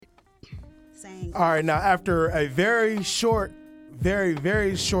saying. All right, now after a very short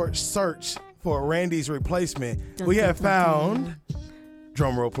search for Randy's replacement, we have found,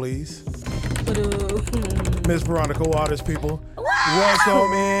 drum roll please, Miss Veronica Waters, people.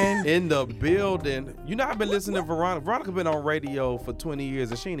 Welcome in the building. You know, I've been listening to Veronica. Veronica been on radio for 20 years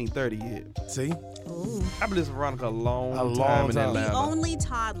and she ain't even 30 yet. See? Ooh. I've been listening to Veronica a long time in Atlanta. The only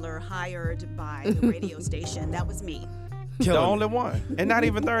toddler hired by the radio station, that was me. The only one. And not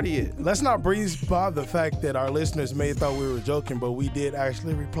even 30 yet. Let's not breeze by the fact that our listeners may have thought we were joking, but we did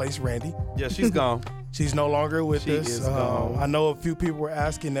actually replace Randy. Yeah, she's gone. She's no longer with us. She is gone. I know a few people were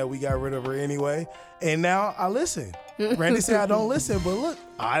asking that we got rid of her anyway. And now I listen. Randy said I don't listen, but look,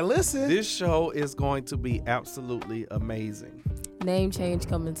 I listen. This show is going to be absolutely amazing. Name change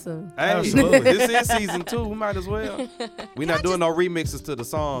coming soon. Hey, Absolutely. This is season 2. We might as well. We're not doing no remixes to the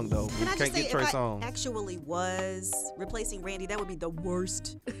song, though. We can't get Trey songs. If I actually was replacing Randy, that would be the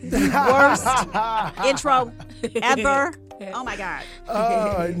worst intro ever. Oh, my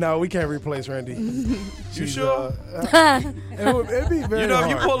God. No, we can't replace Randy. You sure? It'd be very You know, if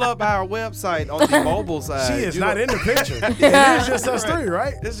you hard. pull up our website on the mobile side. She is you not know, in the picture. It is just us three,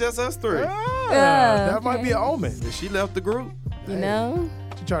 right? It's just us three. That might be an omen. And she left the group. You know?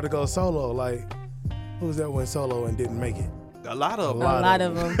 She tried to go solo. Like, who was that went solo and didn't make it? A lot of them. A lot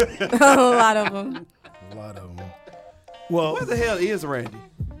of them. A lot of them. A lot of them. Well, Where the hell is Randy?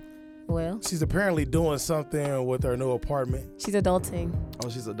 Well, she's apparently doing something with her new apartment. she's adulting. Oh,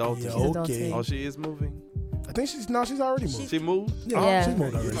 she's adulting. Yeah, She's okay. adulting. Oh, she is moving? I think she's already moved. She moved? Yeah. She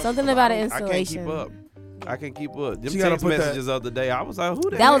moved already. Something about an I can't installation. keep up. I can't keep up. Them She gotta text put that- messages the other day, I was like, who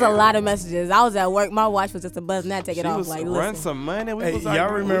the That was a hell? lot of messages. I was at work. My watch was just a buzz, and I take it She off. was Like, run listen. some money. We Hey, was like,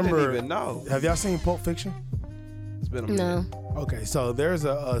 y'all we remember? didn't even know. Have y'all seen Pulp Fiction? It's been a minute. No. Okay, so there's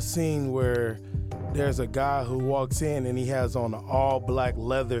a scene where there's a guy who walks in and he has on an all black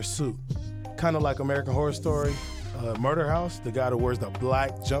leather suit, kind of like American Horror Story, Murder House. The guy that wears the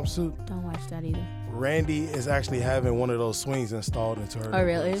black jumpsuit. Don't watch that either. Randy is actually having one of those swings installed into her. Oh,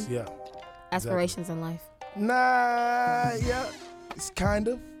 really? place. Yeah. Aspirations in life. Nah, yeah, it's kind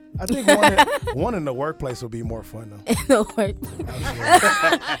of. I think one in the workplace would be more fun though. In the work.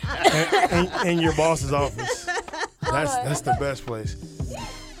 In your boss's office. That's the best place.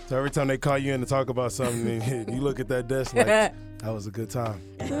 So every time they call you in to talk about something, you look at that desk like, that was a good time.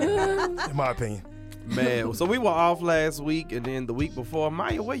 In my opinion. Man, so we were off last week, and then the week before,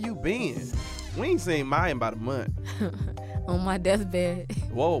 Maya, where you been? We ain't seen Maya in about a month. On my deathbed.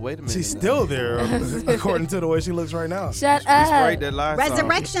 Whoa, wait a minute. She's still there, according to the way she looks right now. Shut We sprayed up. that last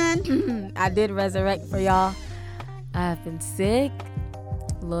Resurrection. I did resurrect for y'all. I've been sick.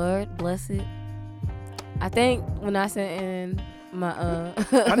 Lord bless it. I think when I sent in my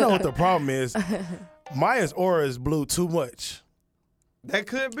I know what the problem is. Maya's aura is blue too much. That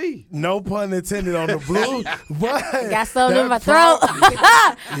could be. No pun intended on the blue, but got something in my that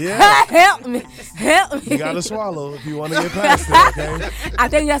throat. Yeah, Help me. Help me. you gotta swallow if you want to get past it. Okay. I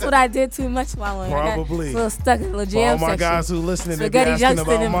think that's what I did too much swallowing. I got Probably. a little stuck in the little For jam all my section. guys who listening, they be Spaghetti asking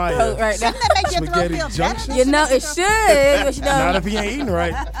junction about in my Maya. throat right now. Shouldn't that make your throat Spaghetti feel junction? better? You know, it should. But you Not know. if he ain't eating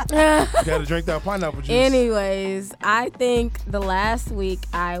right. You gotta drink that pineapple juice. Anyways, I think the last week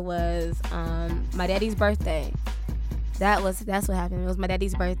I was my daddy's birthday. That's what happened. It was my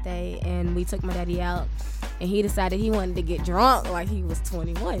daddy's birthday, and we took my daddy out, and he decided he wanted to get drunk like he was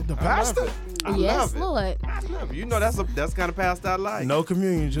 21. The pastor? I Yes, love it. Lord. I love it. You know that's kind of past I like. No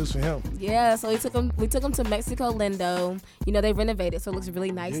communion juice for him. Yeah, so we took him to Mexico Lindo. You know, they renovated, so it looks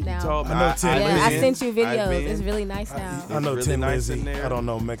really nice You now. told me. I know Tim Yeah, I Lizzy. sent you I've videos. been. It's really nice now. I know really Tim nice in Lizzy. there. I don't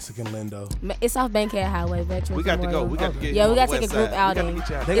know Mexican Lindo. It's off Bankhead Highway, Veterans We got to go. Memorial. We got to get Yeah, you we on gotta the take a west group side. outing. We got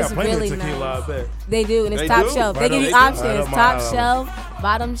to get They you out got It's plenty really of tequila, nice. I bet. They do, and it's They top do? shelf. Right They give on- you they do? Right options: up my top alley. shelf,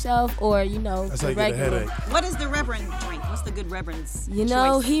 bottom shelf, or That's how the you get a regular. headache. What does the Reverend drink? What's the good Reverend's You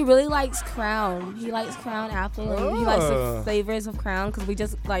know, choice? he really likes Crown. He likes Crown Apple, and he likes Oh. the flavors of Crown because we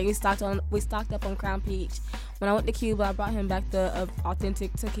stocked up on Crown Peach. When I went to Cuba, I brought him back the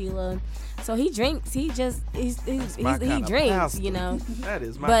authentic tequila. So he drinks. He My kinda drinks. pastor. You know. That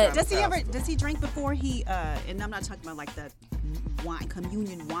is my But- kinda Does he drink before he and I'm not talking about like the wine,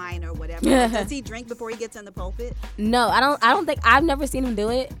 communion wine or whatever. Does he drink before he gets in the pulpit? No, I don't think I've never seen him do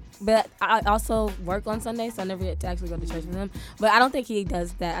it. But I also work on Sunday, so I never get to actually go to church with him. But I don't think he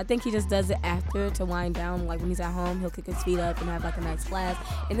does that. I think he just does it after to wind down. Like when he's at home, he'll kick his feet up and have like a nice glass,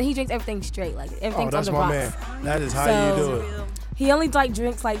 and then he drinks everything straight. Like Oh, everything's on that's the my rocks. man. That is how So- you do it. He only like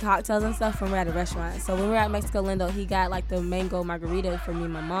drinks like cocktails and stuff when we're at a restaurant. So when we were at Mexico Lindo, he got like the mango margarita for me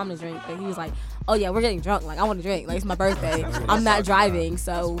and my mom to drink. But he was like, "Oh yeah, we're getting drunk. Like I want to drink. Like it's my birthday. I'm not driving."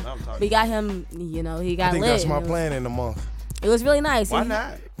 So what I'm talking we got him. You know, he got I think lit. that's my and plan in a month. It was really nice. Why And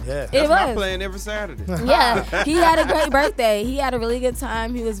not? Yeah. That's my was. plan every Saturday. Yeah, he had a great birthday. He had a really good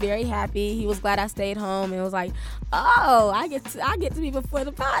time. He was very happy. He was glad I stayed home and was like, "Oh, I get to be before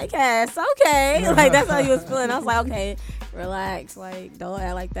the podcast." Okay, like that's how he was feeling. I was like, "Okay, relax. Like don't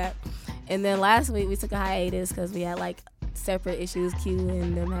act like that." And then last week we took a hiatus because we had like separate issues. Q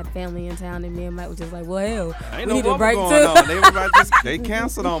and them had family in town, and me and Mike was just like, "Well, hell, Ain't we no need a woman break going too." on. Everybody they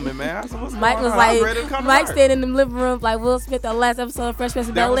canceled on me, man. I said, what's Mike going was on? I ready to like, come to Mike work. stayed in the living room like Will Smith on the last episode of Fresh Prince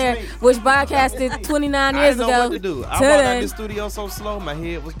of That was Bel-Air, me. which broadcasted 29 I years didn't know ago. what to do. I walked out Today. the studio so slow, my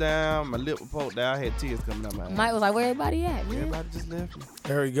head was down, my lip was poked down, I had tears coming out my eyes. Mike was like, "Where everybody at, man?" Everybody just left me.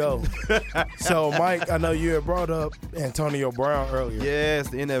 There we go. So, Mike, I know you had brought up Antonio Brown earlier. Yes,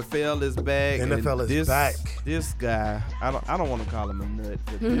 the NFL is back. The and NFL is this, back. This guy, I don't want to call him a nut,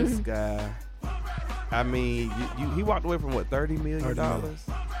 but this guy, I mean, he walked away from what, $30 million? $30 million.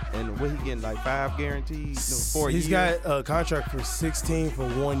 And what he getting, like 5 guaranteed? No, 4 years? He's got a contract for 16 for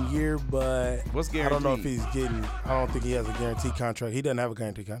 1 year, but What's I don't know if guaranteed? he's getting. I don't think he has a guaranteed contract. He doesn't have a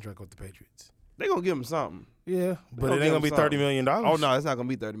guaranteed contract with the Patriots. They gonna give him something. Yeah, but gonna it give ain't gonna him be something. $30 million. Oh no, it's not gonna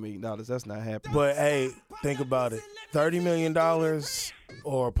be $30 million. That's not happening. But hey, think about it: $30 million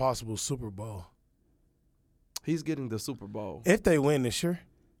or a possible Super Bowl He's getting the Super Bowl. if they win this year.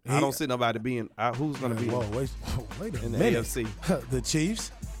 I don't see nobody being. Who's gonna be Whoa, wait a in the minute. AFC? The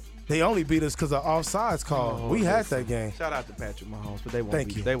Chiefs. They only beat us because of offsides call. Oh, we had listen. that game. Shout out to Patrick Mahomes, but they won't. Thank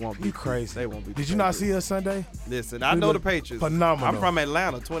be, you. They won't be You crazy. They won't be. Did you not see us Sunday? Listen, I We know the look Patriots. phenomenal. I'm from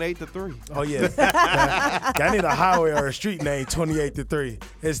Atlanta, 28-3. Oh yeah. I need a highway or a street name 28-3.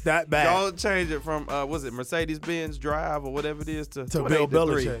 It's that bad. Don't change it from was it Mercedes-Benz Drive or whatever it is to Bill 28-3.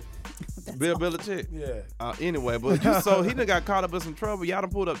 Belichick. Bill Belichick. Yeah. Anyway, but so he done got caught up in some trouble. Y'all done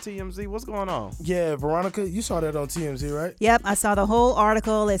pulled up TMZ. What's going on? Yeah, Veronica, you saw that on TMZ, right? Yep, I saw the whole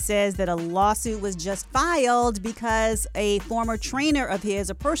article. It says that a lawsuit was just filed because a former trainer of his,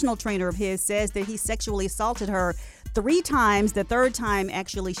 a personal trainer of his, says that he sexually assaulted her 3 times. The 3rd time,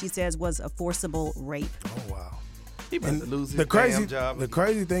 actually, she says, was a forcible rape. Oh wow. He about And to lose his the crazy, damn job. the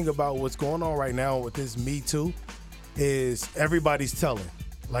crazy thing about what's going on right now with this Me Too is everybody's telling.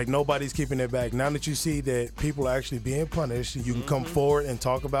 Like nobody's keeping it back. Now that you see that people are actually being punished, and you can come forward and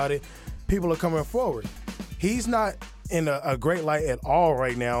talk about it. People are coming forward. He's not in a great light at all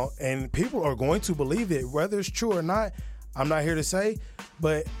right now, and people are going to believe it, whether it's true or not. I'm not here to say,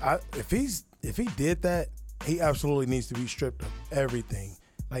 but if he did that, he absolutely needs to be stripped of everything.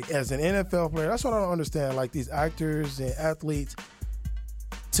 Like as an NFL player, that's what I don't understand. Like these actors and athletes,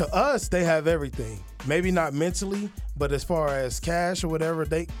 to us, they have everything. Maybe not mentally, but as far as cash or whatever,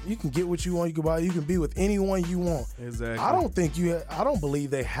 you can get what you want. You can buy. You can be with anyone you want. Exactly. I don't believe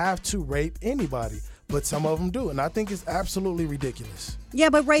they have to rape anybody, but some of them do, and I think it's absolutely ridiculous. Yeah,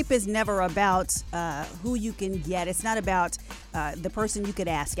 but rape is never about who you can get. It's not about the person you could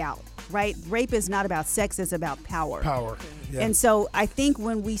ask out, right? Rape is not about sex. It's about power. Power. Yeah. And so I think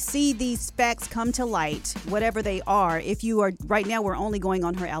when we see these facts come to light, whatever they are, if you are right now, we're only going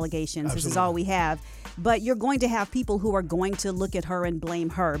on her allegations. This is all we have. But you're going to have people who are going to look at her and blame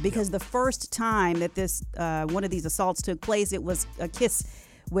her because the first time that this one of these assaults took place, it was a kiss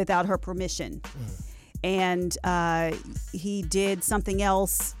without her permission. And he did something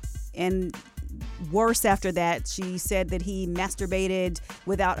else, and worse after that, she said that he masturbated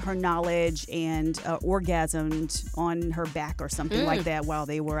without her knowledge and orgasmed on her back or something like that while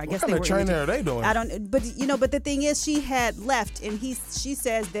they were. I guess What they kind were. of training are they doing? I don't. But but the thing is, she had left, and she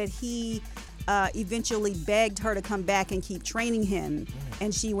says that he eventually begged her to come back and keep training him,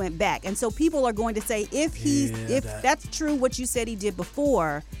 and she went back. And so people are going to say, if that's true what you said he did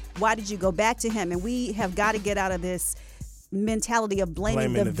before, why did you go back to him? And we have got to get out of this mentality of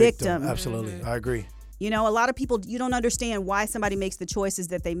blaming the victim. Absolutely, I agree. You know, a lot of people, you don't understand why somebody makes the choices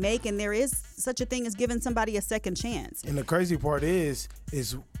that they make, and there is such a thing as giving somebody a second chance. And the crazy part is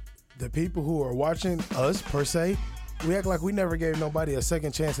the people who are watching us per se, we act like we never gave nobody a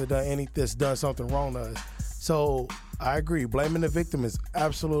second chance that's done something wrong to us. So I agree, blaming the victim is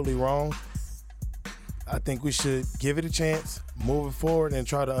absolutely wrong. I think we should give it a chance, move it forward, and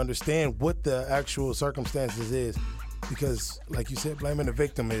try to understand what the actual circumstances is. Because, like you said, blaming the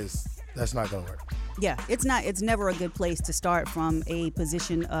victim that's not gonna work. Yeah, it's never a good place to start from a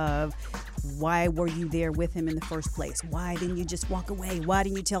position of why were you there with him in the first place? Why didn't you just walk away? Why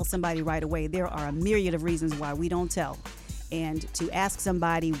didn't you tell somebody right away? There are a myriad of reasons why we don't tell. And to ask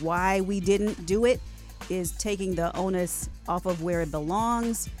somebody why we didn't do it is taking the onus off of where it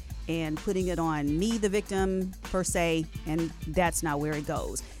belongs and putting it on me, the victim, per se, and that's not where it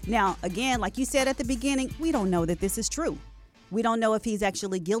goes. Now, again, like you said at the beginning, we don't know that this is true. We don't know if he's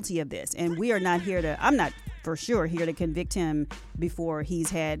actually guilty of this, and we are not here to, I'm not for sure here to convict him before he's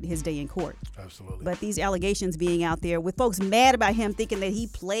had his day in court. Absolutely. But these allegations being out there with folks mad about him thinking that he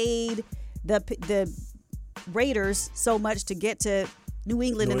played the Raiders so much to get to New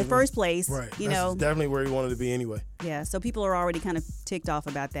England in the first place. Right. You That's know, definitely where he wanted to be anyway. yeah. So people are already kind of ticked off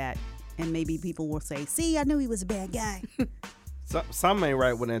about that. And maybe people will say, see, I knew he was a bad guy. Something ain't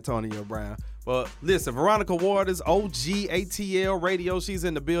right with Antonio Brown. But listen, Veronica Waters, OG ATL Radio, she's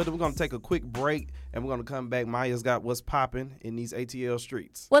in the building. We're going to take a quick break, and we're going to come back. Maya's got what's popping in these ATL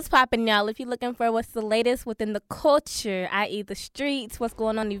streets. What's popping, y'all? If you're looking for what's the latest within the culture, i.e. the streets, what's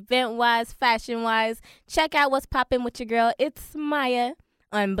going on event-wise, fashion-wise, check out what's popping with your girl. It's Maya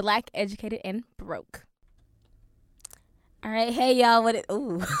on Black, Educated, and Broke. All right, hey y'all, what it?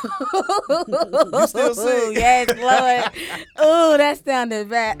 Ooh, You still sick? yes, Lord. Ooh, that sounded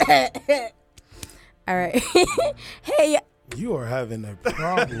bad. All right, hey, You are having a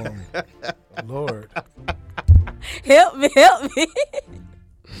problem. Lord. help me.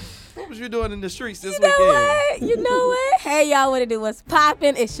 What was you doing in the streets this You know weekend? what? You know what? Hey y'all, what it do? What's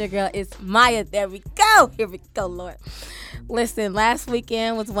popping? It's your girl. It's Maya. There we go. Here we go, Lord. Listen, last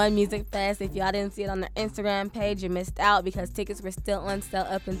weekend was One Music Fest. If y'all didn't see it on the Instagram page, you missed out because tickets were still on sale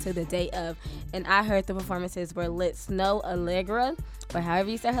up until the day of. And I heard the performances were lit. Snow Allegra, or however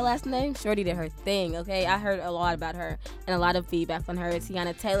you say her last name, Shorty did her thing, okay? I heard a lot about her and a lot of feedback on her.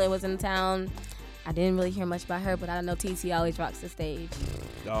 Tiana Taylor was in town. I didn't really hear much about her, but I know TT always rocks the stage.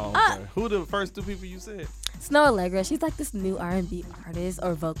 Oh, okay. Who the first two people you said? Snow Allegra, she's like this new R&B artist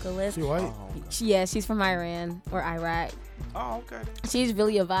or vocalist. She white? She's from Iran or Iraq. Oh, okay. She's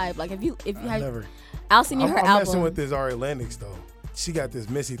really a vibe. Like if you have, Never. I'll send you her I'm album. messing with this Ari Lennox though. She got this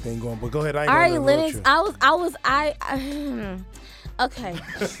Missy thing going, but go ahead. I ain't Ari gonna Lennox, interrupt okay.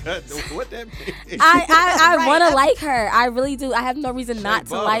 What that mean? I want to like her. I really do. I have no reason not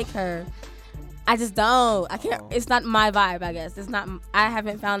to butter. like her. I just don't. I can't. Oh. It's not my vibe. I guess it's not. I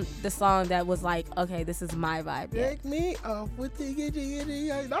haven't found the song that was like, okay, this is my vibe yet. Take me off with the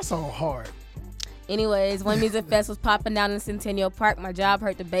that song hard. Anyways, One Music Fest was popping down in Centennial Park. My job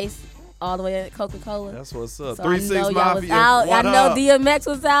hurt the bass all the way at Coca-Cola. That's what's up. So I 3-6 know y'all was Mafia. out. What I know up? DMX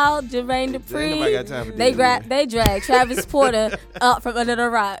was out. Jermaine Ain't nobody got time for Dupri. DMX. They dragged Travis Porter up from under the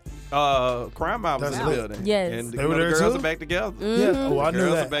rock. Crime Mob was in the That's building. Yes. And They were the there girls too? are back together. Yeah. Oh, I knew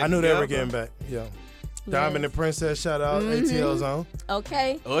Girls are that. back I knew they were together. getting back. Yeah. Diamond and Princess, shout out ATL Zone.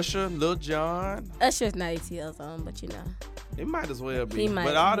 Okay. Usher, Lil Jon. Usher's not ATL Zone, but you know. It might as well be. He might,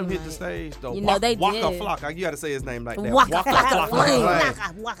 but all them he hit the might. stage though. You know, they Waka did. Flocka. You got to say his name like that. Waka Flocka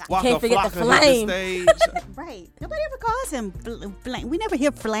Flame. Waka Can't forget the Flocka hit flame. the stage. Right. Nobody ever calls him Flame. We never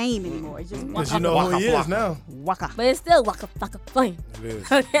hear Flame anymore. It's just Because Waka you know who he is now. Waka. But it's still Waka Flocka Flame. It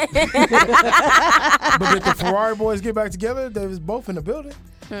is. Okay. But did the Ferrari boys get back together? They was both in the building?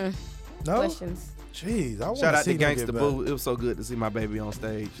 No? Questions. Jeez, I want Shout out see to them Gangsta get back. Boo. It was so good to see my baby on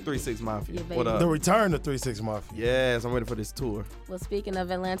stage. 3-6 Mafia. Yeah, What baby. The up? return of 3-6 Mafia. Yes, I'm ready for this tour. Well, speaking of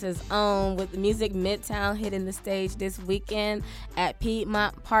Atlanta's own, with Music Midtown hitting the stage this weekend at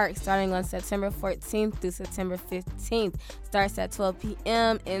Piedmont Park, starting on September 14th through September 15th. Starts at 12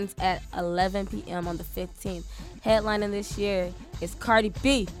 p.m., ends at 11 p.m. on the 15th. Headlining this year is Cardi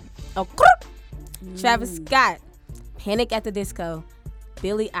B, Travis Scott, Panic at the Disco,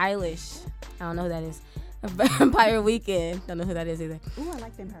 Billie Eilish, I don't know who that is, Vampire Weekend, don't know who that is either. Ooh, I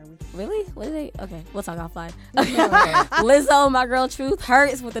like Vampire Weekend. Really? What are they? Okay, we'll talk offline. Lizzo, My Girl Truth,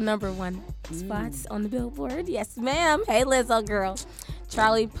 Hurts with the #1 spots on the Billboard. Yes, ma'am. Hey, Lizzo, girl.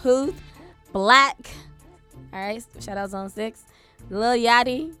 Charlie Puth, Black. All right, shout out Zone 6. Lil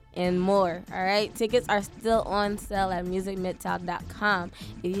Yachty, and more. All right, tickets are still on sale at musicmidtown.com.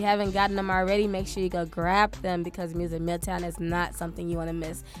 If you haven't gotten them already, make sure you go grab them because Music Midtown is not something you want to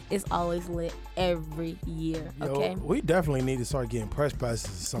miss. It's always lit every year. Okay. Yo, we definitely need to start getting press passes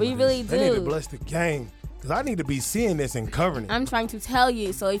or something. We really They need to do. bless the game. Because I need to be seeing this and covering it. I'm trying to tell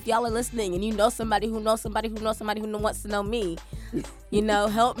you. So if y'all are listening and you know somebody who knows somebody who knows somebody who wants to know me, you know,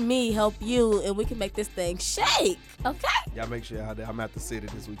 help me, help you, and we can make this thing shake. Okay? Y'all make sure y'all there. I'm at the city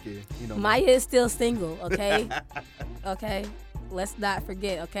this weekend. You know, Maya is still single, okay? Okay? Let's not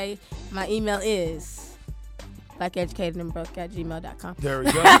forget, okay? My email is blackeducatedandbroke@gmail.com. There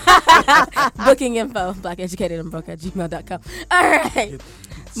we go. Booking info, blackeducatedandbroke@gmail.com. All right.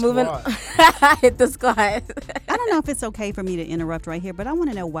 Moving on. Squad. Hit the squad. I don't know if it's okay for me to interrupt right here, but I want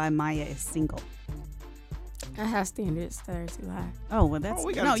to know why Maya is single. I have standards that are too high. Oh, well, that's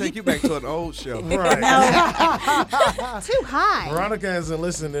we gotta take you back to an old show. Right. too high. Veronica hasn't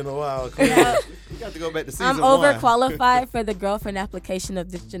listened in a while. You got to go back to season I'm overqualified for the girlfriend application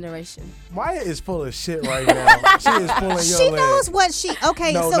of this generation. Maya is full of shit right now. She is pulling your She leg. knows what she.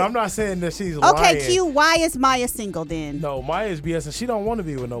 Okay, No, so I'm not saying that she's lying. okay, Q. Why is Maya single then? No, Maya is BS, and she don't want to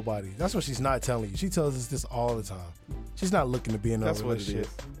be with nobody. That's what she's not telling you. She tells us this all the time. She's not looking to be in a That's what it relationship.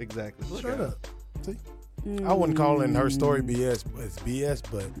 is. Exactly. Look Straight at her. up. See? I wouldn't call in her story BS. It's BS,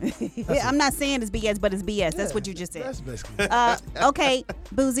 but Yeah, I'm not saying it's BS, but it's BS. That's what you just said. that's basically. Okay,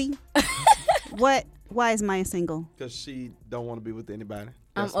 Boozy. Why is Maya single? Because she don't want to be with anybody.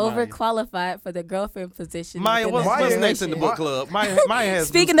 I'm That's Maya. overqualified for the girlfriend position. Maya, within what's this next in the book generation. club? Maya has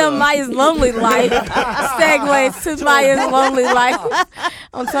Speaking new of stuff. Maya's lonely life, segues to Maya's lonely life.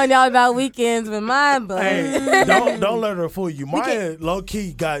 I'm telling y'all about weekends with mine, but Hey, don't let her fool you. Maya low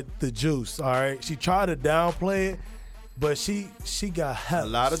key got the juice. All right, she tried to downplay it, but she got a hell.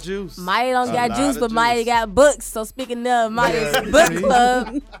 lot of juice. Maya don't A got lot juice, of but Maya juice. got books. So speaking of Maya's Yeah, book see?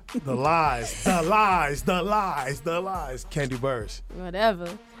 club, The lies. Candy Burrs. whatever.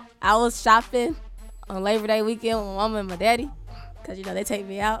 I was shopping on Labor Day weekend with my mama and my daddy, cause you know they take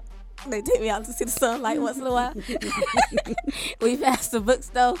me out. They take me out to see the sunlight once in a while. We passed the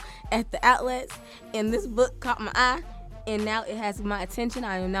bookstore at the outlets, and this book caught my eye, and now it has my attention.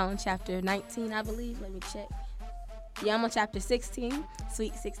 I am now on chapter 19, I believe. Let me check. Yeah, I'm on chapter 16,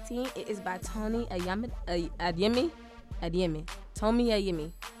 Sweet 16. It is by Tony Adeyemi. Tomi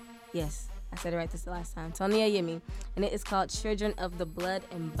Adeyemi. Yes, I said it right this last time. Tony Adeyemi. And it is called Children of the Blood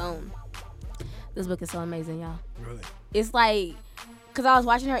and Bone. This book is so amazing, y'all. Really? It's like, because I was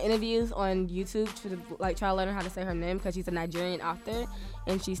watching her interviews on YouTube to try to learn how to say her name, because she's a Nigerian author,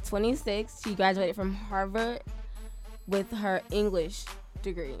 and she's 26. She graduated from Harvard with her English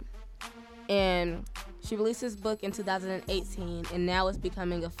degree. And she released this book in 2018, and now it's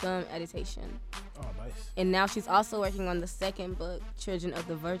becoming a film adaptation. Oh, nice. And now she's also working on the second book, Children of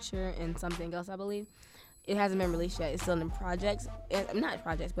the Vulture, and something else, I believe. It hasn't been released yet. It's still in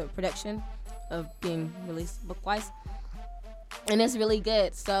but production of being released book-wise. And it's really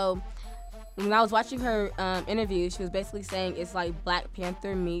good. So when I was watching her interview, she was basically saying it's like Black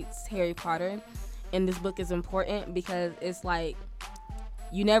Panther meets Harry Potter. And this book is important because it's like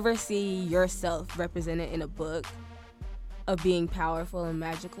you never see yourself represented in a book of being powerful and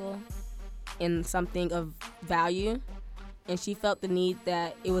magical in something of value. And she felt the need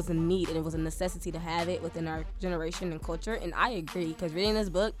that it was a need and it was a necessity to have it within our generation and culture. And I agree, because reading this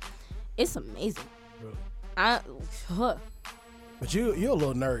book, it's amazing. Really? But you're a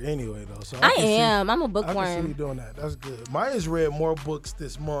little nerd anyway, though. So I can am. I'm a I can see bookworm. you doing that. That's good. Maya's read more books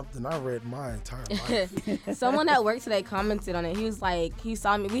this month than I read my entire life. Someone at work today commented on it. He was like, he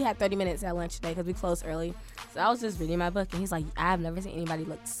saw me. We had 30 minutes at lunch today because we closed early. So I was just reading my book, and he's like, I've never seen anybody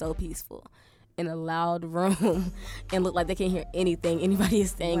look so peaceful in a loud room and look like they can't hear anything anybody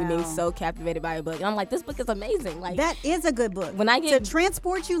is saying and being Wow. so captivated by a book. And I'm like, this book is amazing. Like, That is a good book. when I get to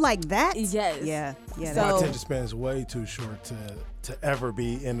transport you like that. yes, Yeah. So- My attention span is way too short to ever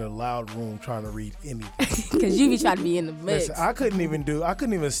be in a loud room trying to read anything. because you be trying to be in the mix. Listen, I couldn't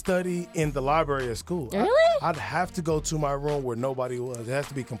even study in the library at school. Really? I'd have to go to my room where nobody was. It has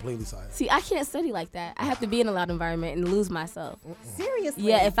to be completely silent. See, I can't study like that. I have to be in a loud environment and lose myself. Seriously.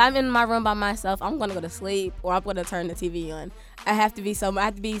 Yeah, if I'm in my room by myself, I'm gonna go to sleep or I'm gonna turn the TV on. I have to be somewhere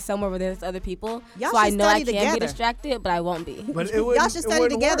where there's other people, Y'all so I should know I study can be together. distracted, but I won't be. But Y'all should study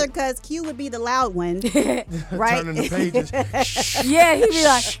together because Q would be the loud one, right? Turning the pages. Yeah, he be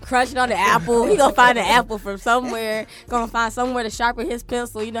like crunching on the apple. He gonna find an apple from somewhere. Gonna find somewhere to sharpen his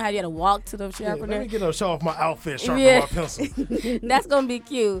pencil. You know how you gotta walk to the Yeah, sharpener. let me get a show off my outfit, sharpen Yeah. my pencil. That's gonna be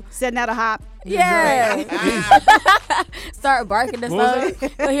cute. Setting out a hop. Yeah. Start barking or What was something.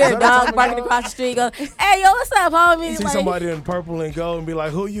 that? You'll hear Is a that dog what barking you're across the street. Go, hey, yo, what's up, homie? See Like, somebody in purple and gold and be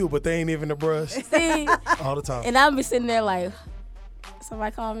like, who you? But they ain't even the brush. see? All the time. And I'll be sitting there like,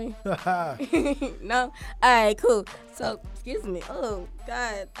 somebody call me? No? All right, cool. So, excuse me. Oh,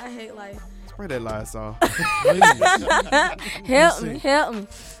 God, I hate life. Spray that Lysol. Help me.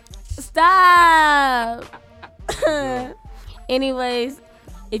 Stop. Anyways,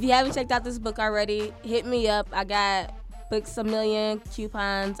 if you haven't checked out this book already, hit me up. I got Books A Million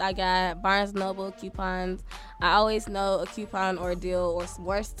coupons. I got Barnes Noble coupons. I always know a coupon or a deal or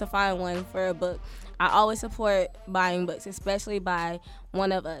worse to find one for a book. I always support buying books, especially by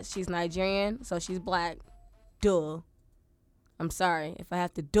one of us. She's Nigerian, so she's black. Duh. I'm sorry if I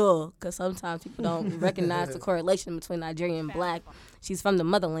have to because sometimes people don't recognize the correlation between Nigerian and black. She's from the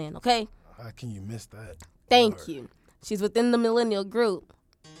motherland, okay? How can you miss that? Thank you. She's within the millennial group.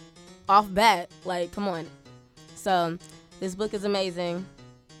 Off bat, like, come on. So this book is amazing.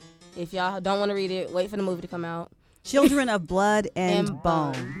 If y'all don't want to read it, wait for the movie to come out. Children of Blood and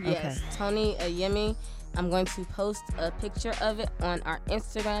Bone. Yes, Okay. Tony Ayemi. I'm going to post a picture of it on our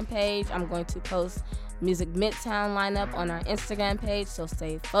Instagram page. I'm going to post Music Midtown lineup on our Instagram page. So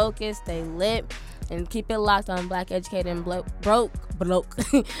stay focused, stay lit, and keep it locked on Black Educated and Broke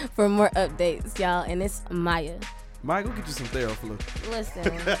for more updates, y'all. And it's Maya. Mike, go get you some Theraflu. Listen,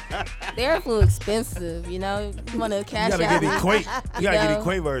 Theraflu expensive, you know. You want to cash You gotta out? get Equate. You gotta get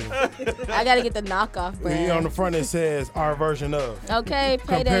Equate version. I gotta get the knockoff brand. On the front it says our version of. Okay,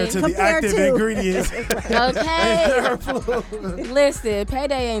 payday. Compared to the Compared active to. ingredients. Okay. Listen,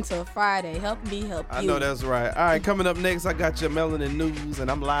 payday ain't till Friday. Help me help you. I know that's right. All right, coming up next, I got your Melanin News,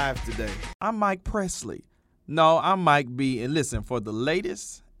 and I'm live today. I'm Mike Presley. No, I'm Mike B. And listen, for the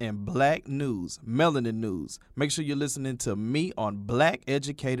latest in Black news, Melanin News, make sure you're listening to me on Black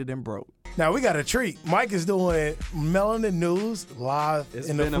Educated and Broke. Now we got a treat. Mike is doing Melanin News live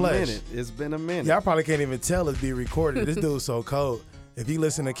in the flesh. It's been a minute. Y'all probably can't even tell it's being recorded. This dude's so cold. If you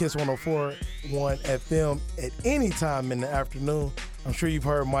listen to Kiss 104.1 FM at any time in the afternoon, I'm sure you've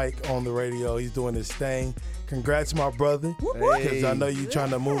heard Mike on the radio. He's doing his thing. Congrats, my brother. Because I know you're trying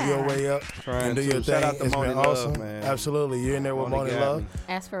to move your way up and do your thing. Shout out to It's been Moni Love, awesome. man. Absolutely. You're in there with Moni Moni got Love. me.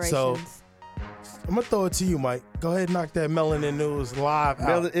 Aspirations. So, I'm going to throw it to you, Mike. Go ahead and knock that Melanin News live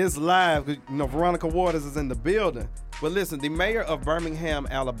out. It's live. You know, Veronica Waters is in the building. But listen, the mayor of Birmingham,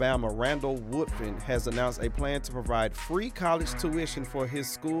 Alabama, Randall Woodfin, has announced a plan to provide free college tuition for his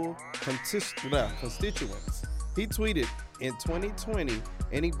school constituents. He tweeted, in 2020,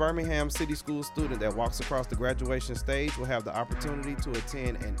 any Birmingham City School student that walks across the graduation stage will have the opportunity to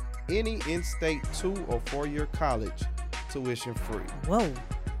attend any in-state 2- or 4-year college tuition free. Whoa.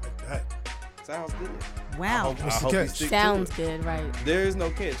 Sounds good. Wow. I hope he stick to Sounds it. good, right? There is no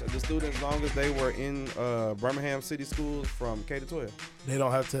catch. The students, as long as they were in Birmingham City Schools from K to 12. They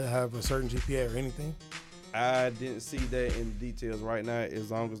don't have to have a certain GPA or anything. I didn't see that in details right now. As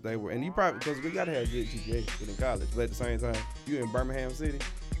long as they were, and you probably, because we gotta have good GPA in college, but at the same time, you in Birmingham City,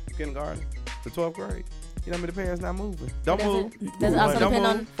 kindergarten to 12th grade. You know how many parents not moving? Don't move. Does it also Don't depend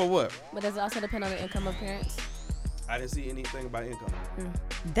move. on? For what? But does it also depend on the income of parents? I didn't see anything about income.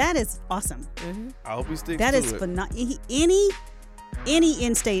 That is awesome. I hope he sticks That to is it. phenomenal. Any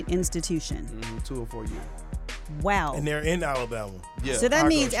in-state institution. 2 or 4 years. Wow. And they're in Alabama. Yeah. So that I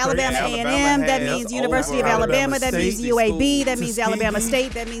means go Alabama straight A&M, Alabama that has means University of over Alabama, that Alabama means State UAB, that means Tuskegee. Alabama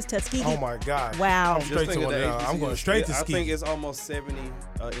State, that means Tuskegee. Oh my God. Wow. I'm Just straight to think of one the of them. I'm going HBCUs. straight to I ski. think it's almost 70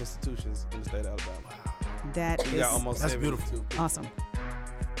 institutions in the state of Alabama. That We got is almost That's 72. beautiful. awesome.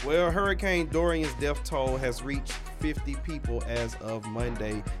 Well, Hurricane Dorian's death toll has reached 50 people as of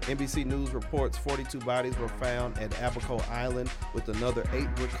Monday. NBC News reports 42 bodies were found at Abaco Island, with another 8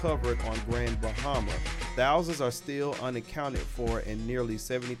 recovered on Grand Bahama. Thousands are still unaccounted for, and nearly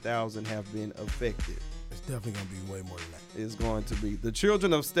 70,000 have been affected. It's definitely going to be way more than that. Is going to be. The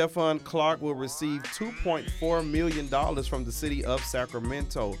children of Stephon Clark will receive $2.4 million from the city of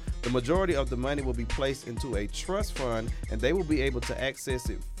Sacramento. The majority of the money will be placed into a trust fund, and they will be able to access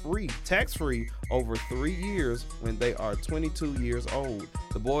it tax-free over 3 years when they are 22 years old.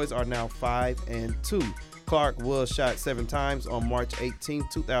 The boys are now 5 and 2. Clark was shot 7 times on March 18,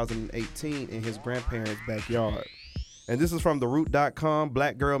 2018 in his grandparents' backyard. And this is from TheRoot.com.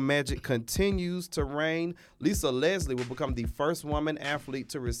 Black Girl Magic continues to reign. Lisa Leslie will become the first woman athlete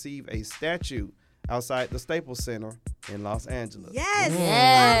to receive a statue outside the Staples Center in Los Angeles. Yes.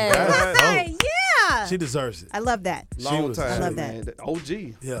 Yes. That's Right. dope. Yeah. She deserves it. I love that. Long was- time. I love that. Man.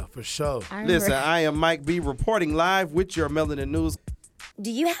 OG. Yeah, for sure. I remember- Listen, I am Mike B reporting live with your Melanin News. Do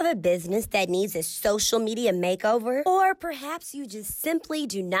you have a business that needs a social media makeover? Or perhaps you just simply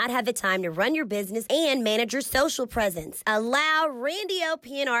do not have the time to run your business and manage your social presence? Allow Randy O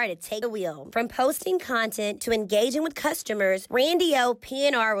PNR to take the wheel. From posting content to engaging with customers, Randy O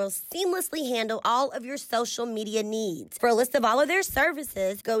PNR will seamlessly handle all of your social media needs. For a list of all of their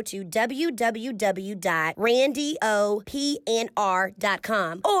services, go to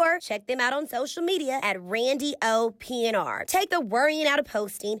www.randyopnr.com or check them out on social media at Randy O PNR. Take the worrying out of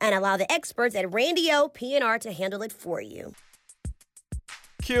posting and allow the experts at Randy O PNR to handle it for you.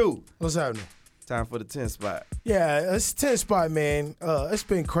 Q. What's happening? Time for the 10 spot. Yeah, it's 10 spot, man. It's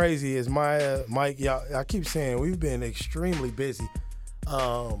been crazy. As Mike, y'all, I keep saying we've been extremely busy.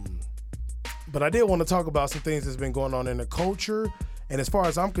 But I did want to talk about some things that's been going on in the culture. And as far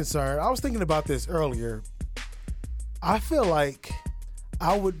as I'm concerned, I was thinking about this earlier. I feel like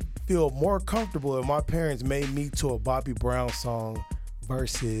I would feel more comfortable if my parents made me to a Bobby Brown song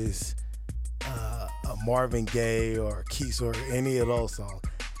versus a Marvin Gaye or Keith or any of those songs.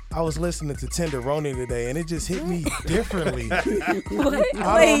 I was listening to Tenderoni today, and it just hit me differently. What?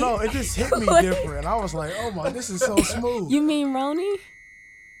 I don't know. It just hit me different. I was like, oh my, this is so smooth. You mean Roni?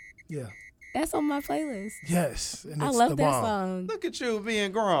 Yeah. That's on my playlist. Yes. And I it's love the that bomb. song. Look at you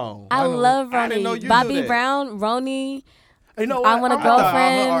being grown. I love Roni. I didn't know you knew Bobby that. Brown, Roni. You know I what? Want a I thought all her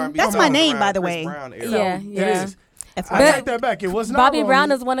Girlfriend. R&B That's songs my name, around by the Chris way. Brown era. Yeah, It yeah. is. I FYI. take that back. It was not Bobby Roni.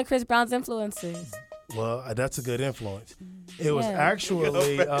 Brown is one of Chris Brown's influences. Well, that's a good influence. It was Yeah. actually.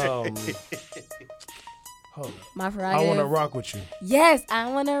 Hold on. My I prerogative. want to rock with you. Yes, I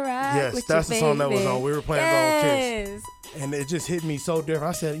want to rock Yes, with that's you, the song that was baby. on. We were playing Roll Kiss. Yes. And it just hit me so different.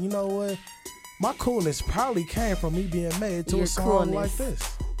 I said, you know what? My coolness probably came from me being made to Your a song coolness. like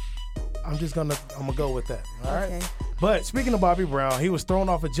this. I'm gonna go with that. All right. Okay. But speaking of Bobby Brown, he was thrown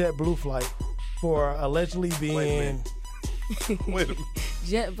off a JetBlue flight for allegedly Wait a being. minute. Wait a minute.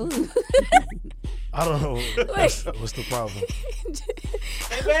 JetBlue. I don't know. What's the problem?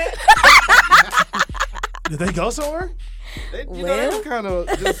 Hey, man. Did they go somewhere? They Well. were kind of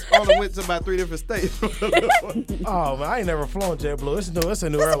just only went to about 3 different states. Oh man, I ain't never flown JetBlue. It's a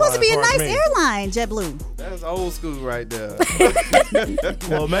new It's airline. supposed to be a as far as nice me. airline, JetBlue. That's old school right there.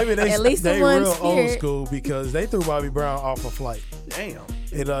 Well, maybe At least they the one real old Spirit. school because they threw Bobby Brown off a flight. Damn.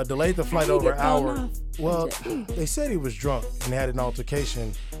 It delayed the flight How you over an get thrown hour. off? Well, they said he was drunk and had an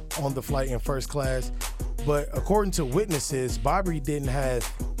altercation on the flight in first class. But according to witnesses, Bobby didn't have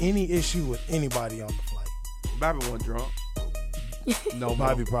any issue with anybody on the flight. Bobby wasn't drunk. No,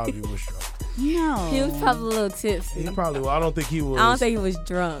 Bobby probably was drunk. No. He was probably a little tipsy. He probably. I don't think he was. I don't think he was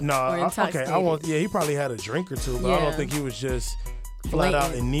drunk No. or intoxicated. Okay. I won't. Yeah, he probably had a drink or two, but I don't Yeah. think he was just flat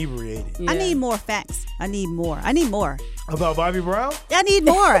out Blatant. inebriated. I Yeah. need more facts. I need more. I need more. About Bobby Brown. I need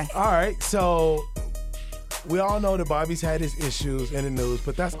more. All right, so we all know that Bobby's had his issues in the news,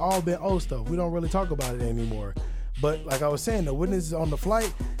 but that's all been old stuff. We don't really talk about it anymore. But like I was saying, the witnesses on the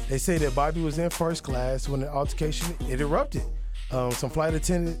flight, they say that Bobby was in first class when the altercation it erupted. Some flight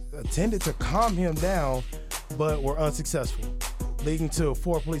attendants attended to calm him down, but were unsuccessful, leading to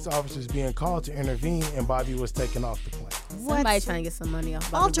 4 police officers being called to intervene, and Bobby was taken off the plane. What? Somebody trying to get some money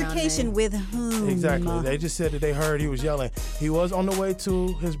off Bobby Brown Altercation name. with whom? Exactly. They just said that they heard he was yelling. He was on the way to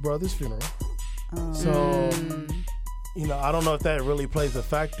his brother's funeral. So, you know, I don't know if that really plays a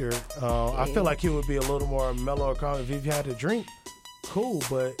factor. I feel like he would be a little more mellow or calm if he had a drink. Cool,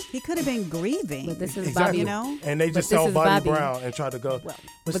 but He could have been grieving. But this is exactly. Bobby. You know? And they just this saw is Bobby Bobby. Brown and tried to go. Well,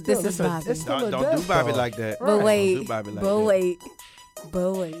 but still, this is it's Bobby. It's still a Don't do death, Bobby though. like that. But Don't do wait, Bobby like but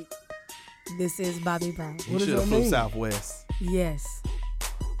that. wait. This is Bobby Brown. You What does should have that flew mean? Southwest. Yes.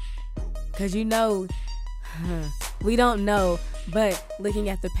 Because you know, we don't know, but looking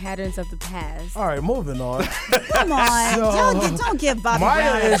at the patterns of the past. All right, moving on. Come on. So- don't give Bobby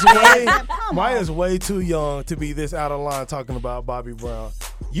Maya Brown is a way pass. Come Maya's on. way too young to be this out of line talking about Bobby Brown.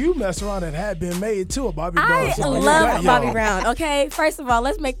 You mess around and had been made to a Bobby Brown I song. You're love that Bobby young. Brown. Okay, first of all,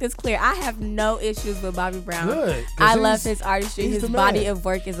 let's make this clear. I have no issues with Bobby Brown. Good, 'cause I love he's- his artistry. he's His the body man. of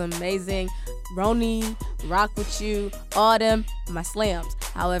work is amazing. Roni, Rock With You, all them, my slams.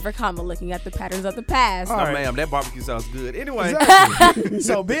 However, comma, looking at the patterns of the past. All Oh, right. ma'am, that barbecue sounds good. Anyway, Exactly.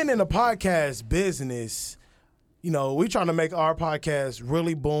 So being in the podcast business, you know, we trying to make our podcast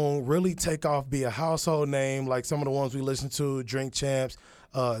really boom, really take off, be a household name like some of the ones we listen to, Drink Champs,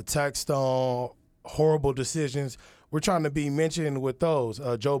 Taxstone, Horrible Decisions. We're trying to be mentioned with those.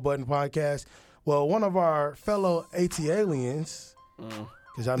 Joe Budden podcast. Well, one of our fellow AT-aliens,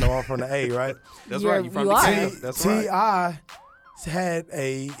 because I know I'm from the A, right? that's You're- right. You from you the are. camp. That's right. T.I. had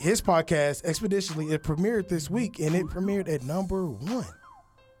his podcast Expeditionally. It premiered this week, and it premiered at #1.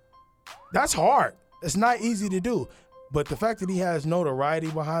 That's hard. It's not easy to do, but the fact that he has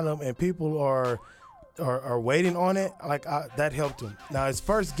notoriety behind him and people are waiting on it, that helped him. Now his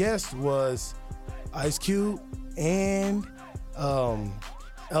first guest was Ice Cube and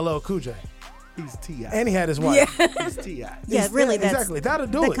LL Cool J, He's T.I. and he had his wife. He's T.I. Yeah, really, that's exactly. That'll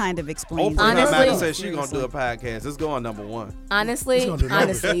do that it. kind of explains Oprah it. got mad and Honestly- said she gonna do a podcast. It's going #1. Honestly, gonna do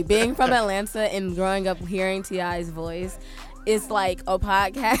nothing. being from Atlanta and growing up hearing T.I.'s voice, it's like a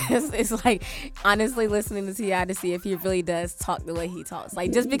podcast. It's like honestly listening to T.I. to see if he really does talk the way he talks.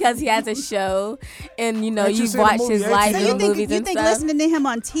 Like just because he has a show and you know Ain't you you've seen the watched movie his life So ATL? you and think movies you and think stuff. listening to him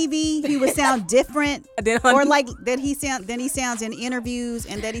on TV he would sound different, Then on- or like that he sounds in interviews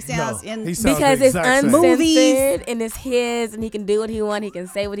and that he sounds in he sounds because the it's exact same. Movies. uncensored and it's his and he can do what he wants, he can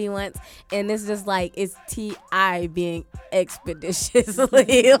say what he wants, and it's just like it's T.I. being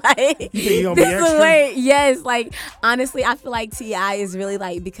expeditiously like think he gonna be this is extra? way, yes, like honestly I feel like T.I. is really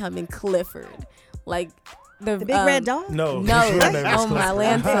like becoming Clifford. Like The big red dog? No. No. His real name is Oh, my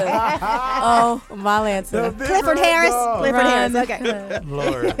Clifford. Lanta. Oh, my The Lanta. big Clifford red Harris. dog. Clifford Run. Harris. Okay.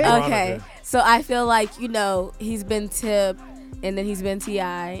 Lord. Okay. Veronica. So I feel like, he's been Tip, and then he's been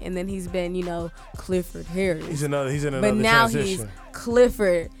T.I., and then he's been, Clifford Harris. He's in another But now he's transition.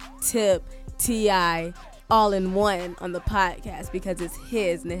 Clifford, Tip, T.I., all in one on the podcast because it's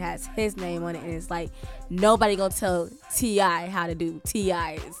his and it has his name on it, and it's like nobody gonna tell T.I. how to do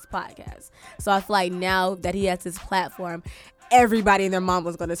T.I.'s podcast. So I feel like now that he has this platform, everybody and their mom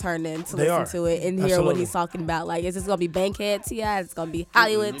was gonna turn in to listen to it and hear what he's talking about. Like, is this gonna be Bankhead T.I.? Is it gonna be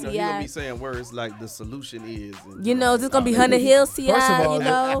Hollywood He gonna T.I.? be saying words like the solution is. And, Is this gonna be Hunter Hills T.I.? First of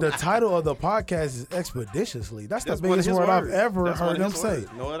all, the title of the podcast is Expeditiously. That's the biggest word I've ever heard them say.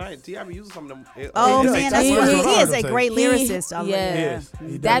 No, it ain't. T.I. be using some of them. Oh, Yeah, man, that's he what I is was a gonna great say. lyricist. I love Yeah. it. Yes, he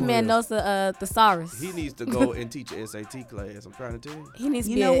That definitely man is. knows the thesaurus. He needs to go and teach an SAT class. I'm trying to tell you. He needs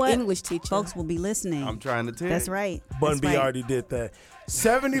to You be know an what? English teacher. Folks will be listening. I'm trying to tell you. That's right. Bun That's B right. already did that.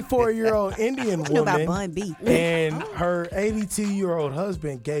 74-year-old Indian I know about woman Bun B. and her 82-year-old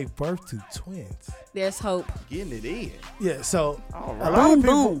husband gave birth to twins. There's hope. Getting it in. Yeah, so All a right. lot of Boom,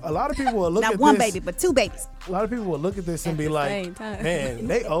 people, boom. a lot of people will look Not at one this. baby, but two babies. A lot of people will look at this and At be the like, same time. "Man,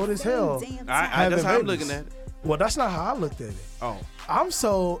 they old as hell." Damn having That's how I'm babies. looking at it. Well, that's not how I looked at it. Oh. I'm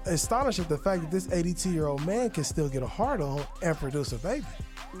so astonished at the fact that this 82-year-old man can still get a heart on and produce a baby.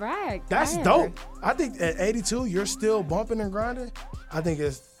 Right. That's right. dope. I think at 82, you're still bumping and grinding. I think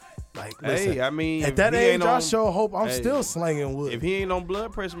it's like, listen, Hey, I mean, at if that he age, ain't I on- sure hope I'm hey, still slanging wood. If he ain't on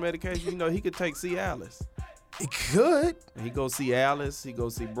blood pressure medication, he could take Cialis. It could. He go see Alice. He go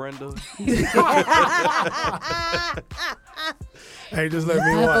see Brenda. Hey, just let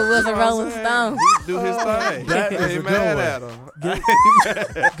me Papa watch. was a Rolling Stone. He do his thing. That is Ain't a good mad one.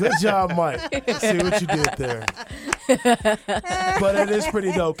 at him. Good job, Mike. See what you did there. But it is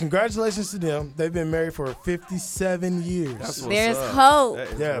pretty dope. Congratulations to them. They've been married for 57 years. That's what's There's up. hope. That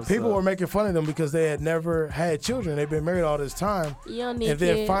is Yeah, what's people up. were making fun of them because they had never had children. They've been married all this time. You don't need And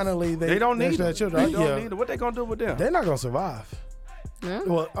then kids. finally They don't they need had them. children. They don't Yeah. need them. What they gonna do with them? They're not going to survive. Huh?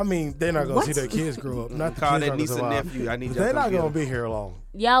 Well, I mean, they're not going What? to see their kids grow up. Not the Call kids that not gonna niece and survive. nephew. I need But y'all they're to not come get going to them. be here long.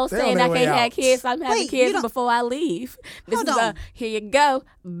 Y'all They on saying their I way can't have out. kids, so I'm having Wait, you kids don't- before I leave. This Hold is on. here you go.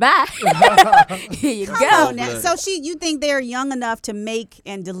 Bye. Here you Come go. on now. So you think they're young enough to make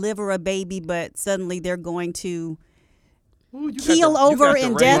and deliver a baby, but suddenly they're going to Ooh, you got keel to- you over got to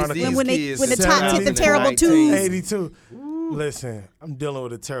in raise death these when kids the to top hit the 17, terrible 19. twos. 82. Listen, I'm dealing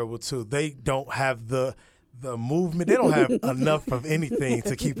with a terrible two. They don't have the movement. They don't have enough of anything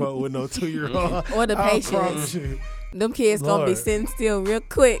to keep up with no 2-year-old. Or the I patience. promise you. Them kids gonna be Lord. sitting still real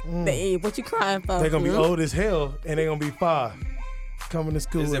quick. What you crying for? They're going to be Hmm? old as hell, and they're going to be 5. Coming to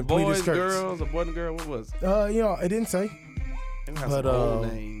school Is in it pleated boys, skirts. girls, or boy and girl? What was it? It didn't say. They have But, some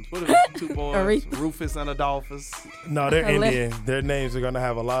old names. What are the 2 boys? Rufus and Adolphus. No, they're Hello. Indian. Their names are going to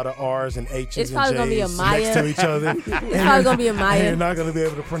have a lot of R's and H's It's and probably gonna be a J's Maya. next to each other. It's probably gonna be a And Maya. you're not going to be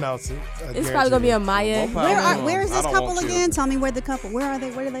able to pronounce it. I It's probably gonna be a Maya. Won't Where is I this don't couple want again? children. Tell me where the couple. Where are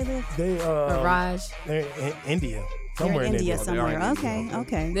they? Where do they live? They, A Raj. they're in India. They're Somewhere in India They are somewhere. in India, Okay,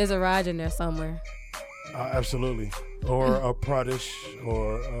 okay. There's a Raj in there somewhere. Absolutely. Or a Pradesh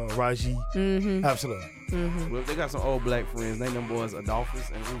or Raji. Mm-hmm. Absolutely. Well, they got some old black friends. Name them boys Adolphus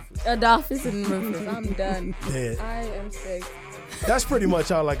and Rufus. Adolphus and Rufus. I'm done. Dead. I am sick. That's pretty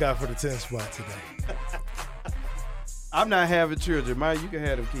much all I got for the 10 spot today. I'm not having children. Maya, you can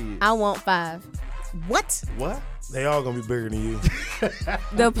have them kids. I want 5. What? What? They all gonna be bigger than you.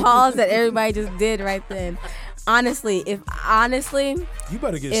 The pause that everybody just did right then. Honestly, You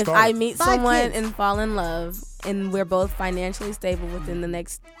better get if started. I meet 5 someone kids. and fall in love and we're both financially stable within the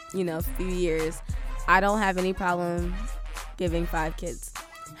next, few years, I don't have any problem giving 5 kids.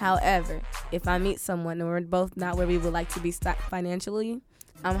 However, if I meet someone and we're both not where we would like to be financially,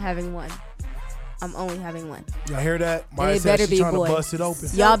 I'm having 1. I'm only having 1. Y'all hear that? And Maya it said better she's be trying boys. to bust it open.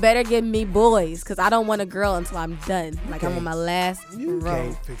 Y'all better give me boys, because I don't want a girl until I'm done. Like I'm on my last You row.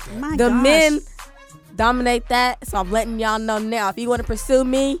 can't pick that. My The gosh. men dominate that, so I'm letting y'all know now. If you want to pursue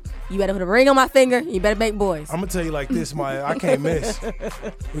me, you better put a ring on my finger. You better make boys. I'm gonna tell you like this, Maya. I can't miss.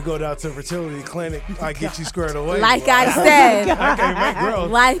 We go down to a fertility clinic. I get you squared away. Like I said, I can't make growth.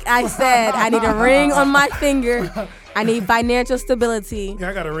 like I said, I need a ring on my finger. I need financial stability, Yeah,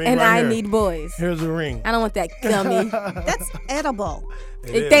 I got a ring and right I here. need boys. Here's a ring. I don't want that gummy. That's edible.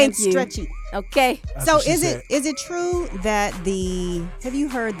 It is. Thank and you. stretchy. Okay. That's So what she is said. it true that have you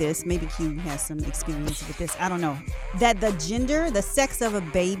heard this? Maybe Q has some experience with this. I don't know. That the sex of a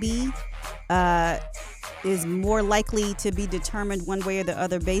baby is more likely to be determined one way or the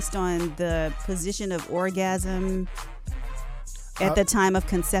other based on the position of orgasm at the time of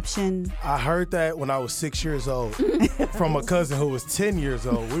conception? I heard that when I was 6 years old from a cousin who was 10 years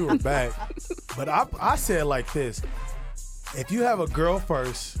old. We were back. But I said like this. If you have a girl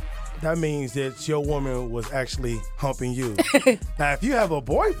first, that means that your woman was actually humping you. Now, if you have a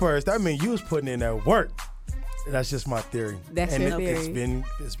boy first, that means you was putting in that work. That's just my theory. That's and your theory.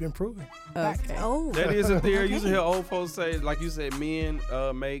 It's been proven. Okay. Oh. That is a theory. You hear old folks say, like you said, men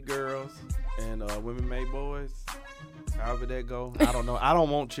made girls and women made boys. However that go, I don't know. I don't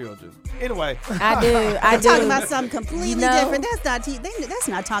want children. Anyway, I do. I'm talking about something completely know- different. That's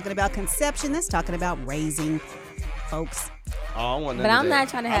not talking about conception. That's talking about raising folks. I want But I'm not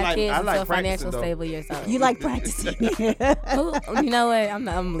trying to have kids until practicing, financial though. stable yourself. You like practicing. You know what? I'm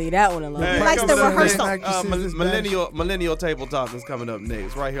gonna leave that one alone. Hey, He likes coming the up rehearsal. next, millennial table talk is coming up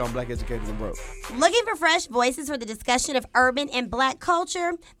next, right here on Black Educated and Broke. Looking for fresh voices for the discussion of urban and black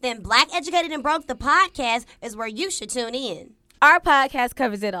culture? Then Black Educated and Broke, the podcast, is where you should tune in. Our podcast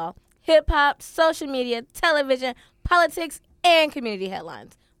covers it all: hip hop, social media, television, politics, and community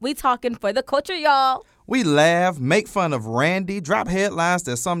headlines. We talking for the culture, y'all. We laugh, make fun of Randy, drop headlines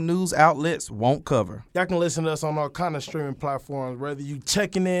that some news outlets won't cover. Y'all can listen to us on all kind of streaming platforms, whether you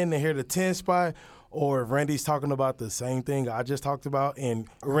checking in and hear the 10 spot, or if Randy's talking about the same thing I just talked about, and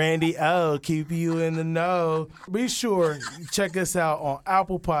Randy O keep you in the know. Be sure you check us out on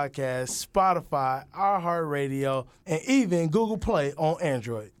Apple Podcasts, Spotify, iHeartRadio, and even Google Play on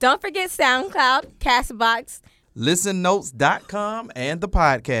Android. Don't forget SoundCloud, Castbox. ListenNotes.com and the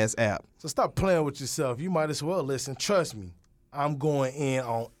podcast app. So stop playing with yourself. You might as well listen. Trust me, I'm going in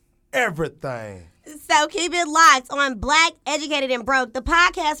on everything. So keep it locked on Black Educated and Broke, the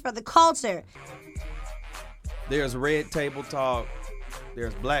podcast for the culture. There's Red Table Talk.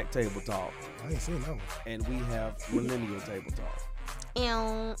 There's Black Table Talk. I ain't seen that one. And we have Millennial Table Talk.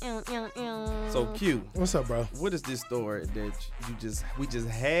 So So Q, What's up, bro? what is this story that we just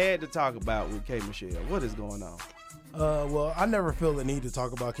had to talk about with K. Michelle? What is going on? Well, I never feel the need to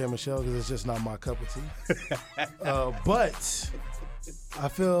talk about K. Michelle because it's just not my cup of tea. But I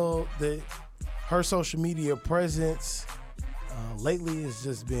feel that her social media presence lately has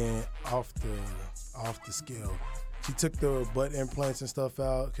just been off the scale. She took the butt implants and stuff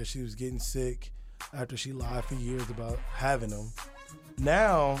out because she was getting sick after she lied for years about having them.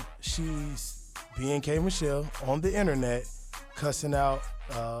 Now she's being K. Michelle on the internet, cussing out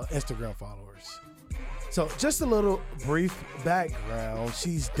Instagram followers. So just a little brief background.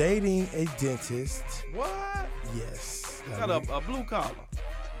 She's dating a dentist. What? Yes. Got a blue collar.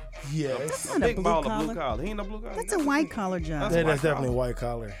 Yes. not a Big blue ball collar. of blue collar. He ain't no blue collar. That's a white collar job. That's That's white definitely collar. white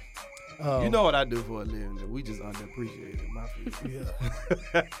collar. You know what I do for a living. We just underappreciate it. My people.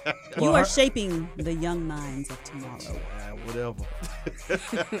 Yeah. You Well, are her- shaping the young minds of tomorrow. Whatever.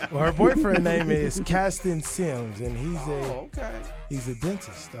 Well, her boyfriend name is Caston Sims, and Okay. he's a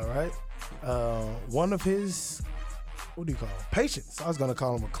dentist. All right. One of his, what do you call him? Patients. I was gonna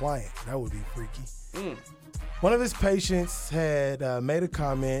call him a client. That would be freaky. One of his patients had made a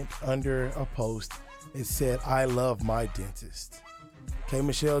comment under a post. It said, "I love my dentist." K.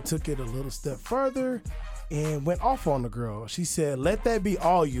 Michelle took it a little step further and went off on the girl. She said, "Let that be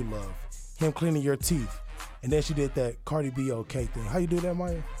all you love, him cleaning your teeth." And then she did that Cardi B okay thing. How you do that,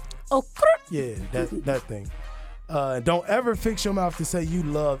 Maya? Oh, Yeah, that thing. Don't ever fix your mouth to say you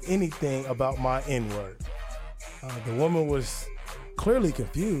love anything about my N-word. The woman was clearly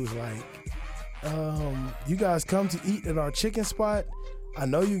confused. Like, you guys come to eat at our chicken spot. I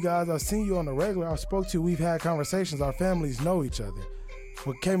know you guys. I've seen you on the regular. I've spoke to you. We've had conversations. Our families know each other.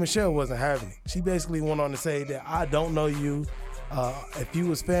 But K. Michelle wasn't having it. She basically went on to say that I don't know you. If you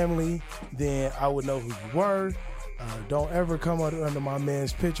was family, then I would know who you were. Don't ever come under my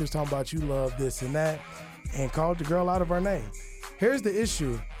man's pictures talking about you love this and that, and called the girl out of her name. Here's the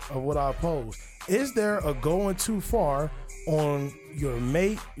issue of what I pose. Is there a going too far on your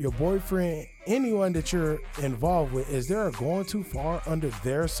mate, your boyfriend, anyone that you're involved with? Is there a going too far under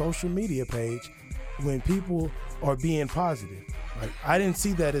their social media page when people are being positive? Like, I didn't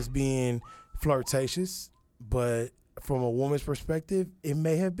see that as being flirtatious, but from a woman's perspective, it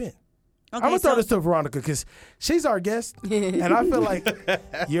may have been. I'm gonna throw this to Veronica because she's our guest, and I feel like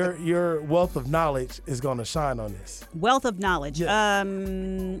your wealth of knowledge is gonna shine on this. Wealth of knowledge. Yeah.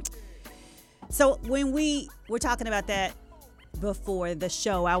 So when we were talking about that before the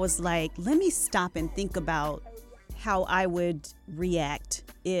show, I was like, let me stop and think about how I would react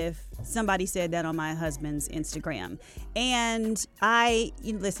if somebody said that on my husband's Instagram. And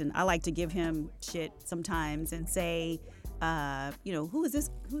listen, I like to give him shit sometimes and say, who is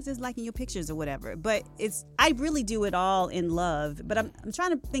this liking your pictures or whatever. But I really do it all in love. But I'm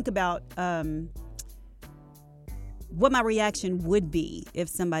trying to think about what my reaction would be if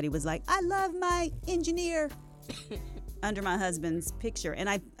somebody was like, I love my engineer under my husband's picture. And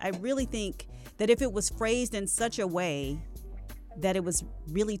I really think that if it was phrased in such a way that it was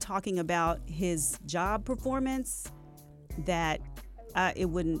really talking about his job performance, that it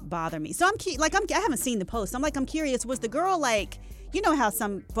wouldn't bother me. So I haven't seen the post. I'm curious, was the girl like, you know how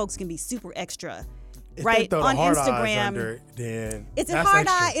some folks can be super extra, If right? they throw the On hard eyes Instagram. under it, then Is it that's hard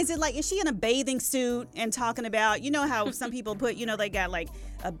extra. eye? Is it like, is she in a bathing suit and talking about, you know how some people put, you know, they got like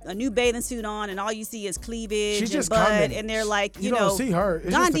a new bathing suit on and all you see is cleavage She's and just butt, commenting. and they're like, You know, don't see her. It's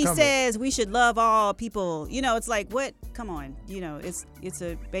just a Gandhi comment. says we should love all people. You know, it's like, what? Come on. You know, it's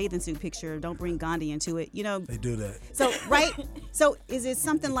a bathing suit picture. Don't bring Gandhi into it. You know. They do that. So, right? So is it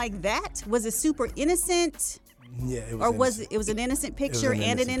something like that? Was it super innocent? Yeah, it was. Or was innocent. it was an innocent picture an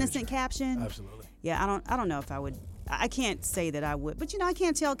and an innocent innocent picture. caption? Absolutely. Yeah, I don't know if I would. I can't say that I would, but you know, I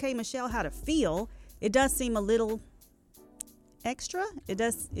can't tell K. Michelle how to feel. It does seem a little extra. It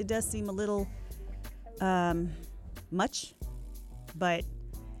does seem a little much, but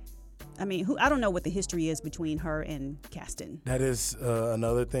I mean, I don't know what the history is between her and Kasten. That is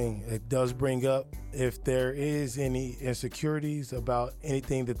another thing. It does bring up if there is any insecurities about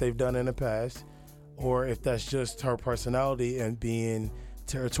anything that they've done in the past, or if that's just her personality and being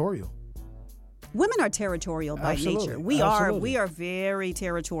territorial. Women are territorial by Absolutely. nature. We Absolutely. are very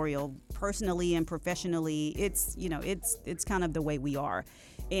territorial, personally and professionally. It's it's kind of the way we are,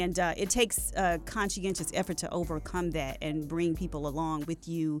 and it takes a conscientious effort to overcome that and bring people along with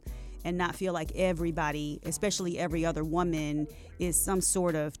you, and not feel like everybody, especially every other woman, is some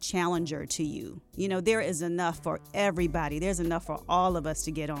sort of challenger to you. You know, there is enough for everybody. There's enough for all of us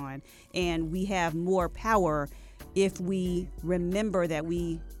to get on, and we have more power if we remember that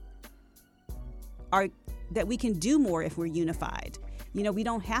we can do more if we're unified. You know, we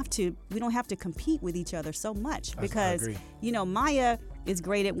don't have to compete with each other so much, because agree. you know, Maya is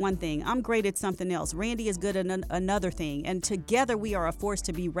great at one thing, I'm great at something else, Randy is good at another thing, and together we are a force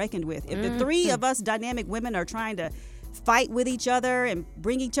to be reckoned with. If the three of us dynamic women are trying to fight with each other and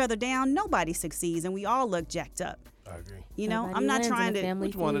bring each other down, nobody succeeds, and we all look jacked up. I agree. You know, Everybody I'm not wins in trying the to. family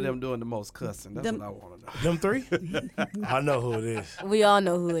Which one of feud. them doing the most cussing? That's Them- what I want to know. Them three? I know who it is, We all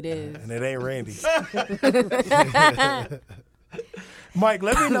know who it is. and it ain't Randy. Mike,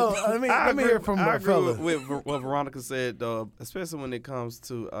 let me know. Let me hear from I the agree fella. with what Veronica said, especially when it comes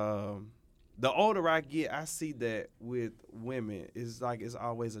to the older I get, I see that with women, it's like it's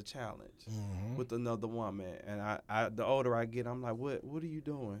always a challenge with another woman. And I the older I get, I'm like, what are you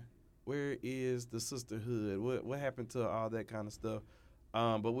doing? Where is the sisterhood? What happened to all that kind of stuff?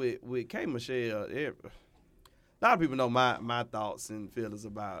 But with K. Michelle, a lot of people know my thoughts and feelings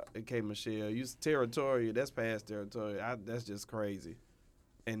about K. Michelle. You territorial, that's past territorial. That's just crazy.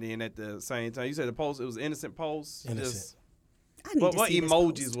 And then at the same time, you said the post, it was innocent post. Innocent. Just, I need what to see this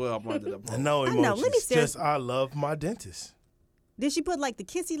emojis post. were up under the post? No I know. emojis. Let me see. Just I love my dentist. Did she put like the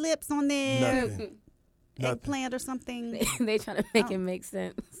kissy lips on there? Nothing. Eggplant or something? They trying to make it make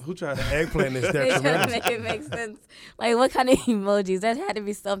sense. Who tried to Eggplant is They trying to detrimental. make it make sense. Like, what kind of emojis? That had to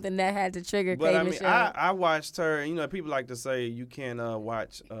be something that had to trigger But K. I mean, Michelle. I watched her. You know, people like to say you can't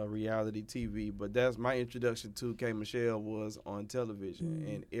watch reality TV, but that's my introduction to K. Michelle was on television,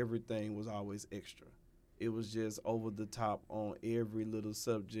 and everything was always extra. It was just over the top on every little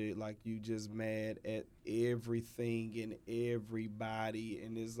subject, like you just mad at everything and everybody,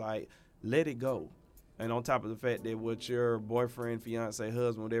 and it's like, let it go. And on top of the fact that what your boyfriend, fiance,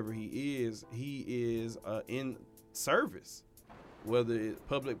 husband, whatever he is in service. Whether it's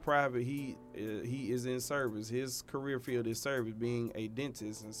public, private, he is in service. His career field is service, being a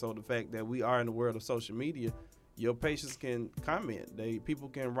dentist. And so the fact that we are in the world of social media, your patients can comment. People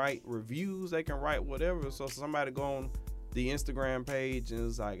can write reviews. They can write whatever. So somebody go on the Instagram page and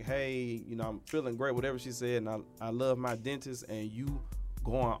it's like, hey, you know, I'm feeling great, whatever she said, and I love my dentist, and you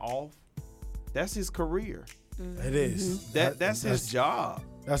going off. That's his career. It is. That's his job.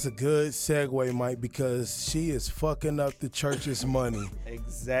 That's a good segue, Mike, because she is fucking up the church's money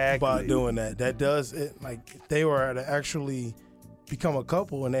Exactly. by doing that. That does it. Like, if they were to actually become a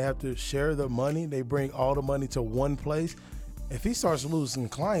couple and they have to share the money, they bring all the money to one place. If he starts losing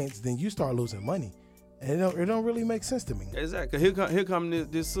clients, then you start losing money. And it don't really make sense to me. Exactly. Here come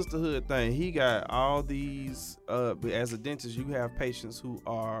this sisterhood thing. He got all these. As a dentist, you have patients who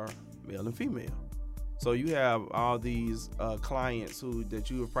are male and female. So you have all these clients that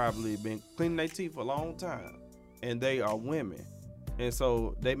you have probably been cleaning their teeth for a long time, and they are women. And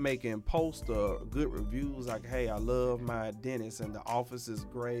so they making post good reviews like, hey, I love my dentist, and the office is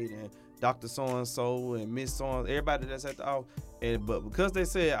great, and Dr. So-and-so and Miss So-and-so, everybody that's at the office. But because they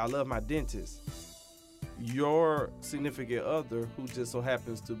said, I love my dentist, your significant other, who just so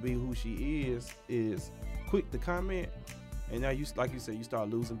happens to be who she is quick to comment, and now you, like you said, you start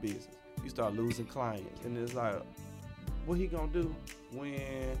losing business, you start losing clients, and it's like, what he gonna do when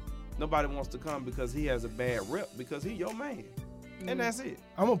nobody wants to come because he has a bad rep because he your man, and that's it.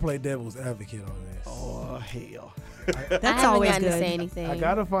 I'm gonna play devil's advocate on this. Oh hell! That's I haven't always gotten good. to say anything. I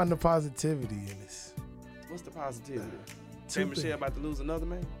gotta find the positivity in this. What's the positivity? Two K. Michelle about to lose another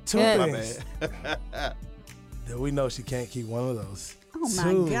man? Two Yeah. My things bad. that we know she can't keep one of those. Oh my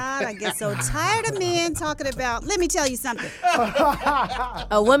Two. God, I get so tired of men talking about, let me tell you something.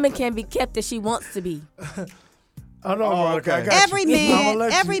 A woman can be kept as she wants to be. Oh no, Oh, Veronica, I okay. got you.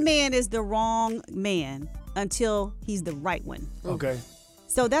 Every man is the wrong man until he's the right one. Okay.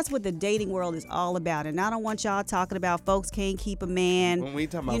 So that's what the dating world is all about. And I don't want y'all talking about folks can't keep a man. When we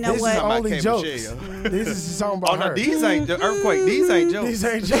talking about You know This what? is talking about only K. jokes. Michelle. This is talking about Oh no, her. these ain't the earthquake. These ain't jokes. These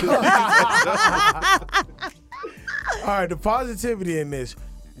ain't jokes. All right, the positivity in this.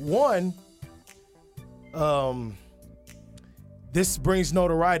 One, this brings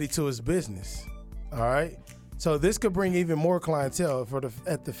notoriety to his business. All right. So this could bring even more clientele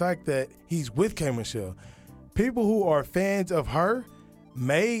at the fact that he's with K. Michelle. People who are fans of her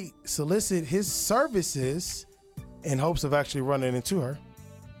may solicit his services in hopes of actually running into her.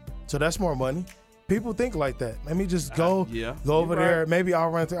 So that's more money. People think like that. Let me just go yeah, go over you're there. right. Maybe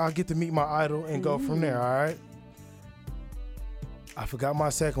I'll get to meet my idol and go from there. All right. I forgot my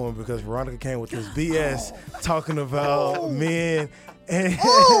second one because Veronica came with this BS talking about men and,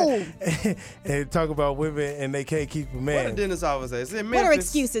 and talk about women and they can't keep a What man. the dentist office at? Is it in What Memphis? are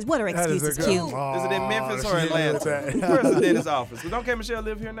excuses? What are That is a excuses, good- Q? Oh, Is it in Memphis or she Atlanta? knows that. Where's the dentist office? Don't K. Michelle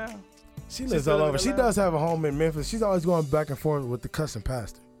live here now? She lives still all in over. She Atlanta? does have a home in Memphis. She's always going back and forth with the cussing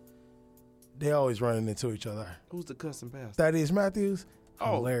pastor. They always running into each other. Who's the cussing pastor? Thaddeus Matthews,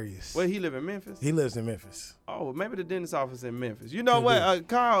 Oh, hilarious. Where he live in Memphis? He lives in Memphis. Oh, maybe the dentist office in Memphis. You know Could what? be.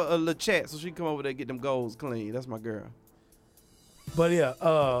 Call LaChat so she can come over there and get them goals clean. That's my girl. But yeah,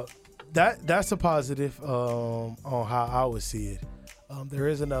 that's a positive on how I would see it. There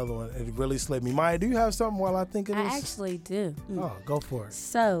is another one. It really slipped me. Maya, do you have something while I think of I this? actually do. Oh, go for it.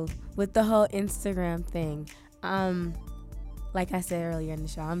 So, with the whole Instagram thing, like I said earlier in the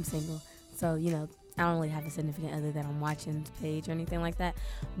show, I'm single. So, you know, I don't really have a significant other that I'm watching page or anything like that.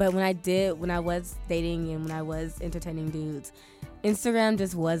 But when I was dating and when I was entertaining dudes, Instagram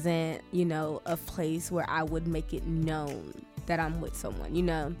just wasn't, you know, a place where I would make it known that I'm with someone, you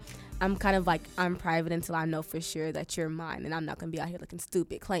know. I'm kind of like, I'm private until I know for sure that you're mine, and I'm not going to be out here looking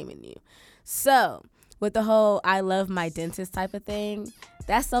stupid claiming you. So, with the whole I love my dentist type of thing,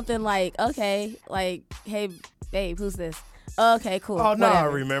 that's something like, okay, like, hey, babe, who's this? Okay, cool. Oh, no, I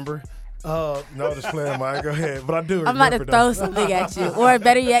whatever. remember. No, just playing, Maya. Go ahead. But I do remember, I'm about to though. throw something at you. Or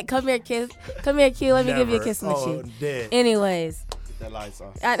better yet, come here, kiss. Come here, Q. Let me give you a Never. kiss on the Oh, cheek. dead. Anyways. Get that lights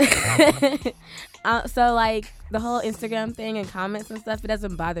off. So like the whole Instagram thing and comments and stuff, it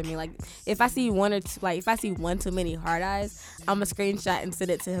doesn't bother me. Like if I see one or two, like if I see one too many heart eyes, I'm a screenshot and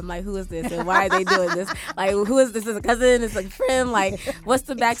send it to him. Like, who is this and why are they doing this? Like, who is this? Is a cousin? Is a friend? Like, what's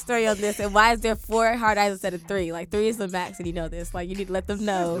the backstory on this? And why is there 4 heart eyes instead of 3? Like 3 is the max, and you know this. Like you need to let them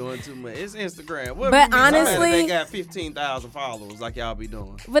know. Doing too much. It's Instagram. What But if you meet somebody honestly- they got 15,000 followers like y'all be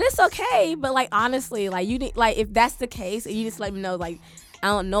doing. But it's okay. But like honestly, like you need, like if that's the case, and you just let me know, like I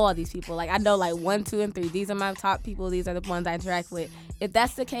don't know all these people. Like I know like 1, 2, and 3. These are my top people. These are the ones I interact with. If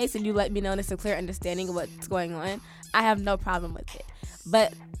that's the case, and you let me know, and it's a clear understanding of what's going on, I have no problem with it.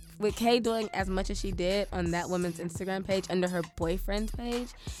 But with Kay doing as much as she did on that woman's Instagram page under her boyfriend's page,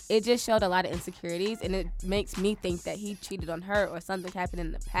 it just showed a lot of insecurities, and it makes me think that he cheated on her or something happened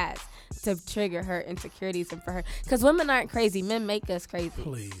in the past to trigger her insecurities and for her. Because women aren't crazy. Men make us crazy.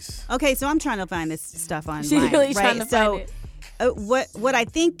 Please. Okay, so I'm trying to find this stuff online. She's really trying right? to find it. What I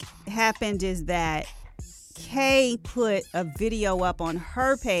think happened is that Kay put a video up on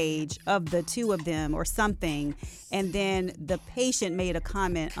her page of the two of them or something, and then the patient made a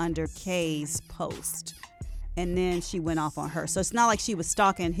comment under Kay's post, and then she went off on her. So it's not like she was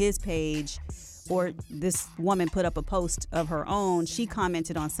stalking his page or this woman put up a post of her own. She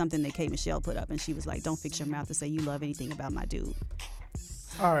commented on something that K. Michelle put up, and she was like, don't fix your mouth to say you love anything about my dude.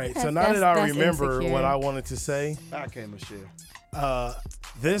 All right, so That's- now that I that's remember insecure. what I wanted to say, I can't Michelle.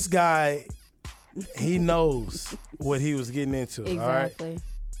 this guy, he knows what he was getting into. All right, Exactly.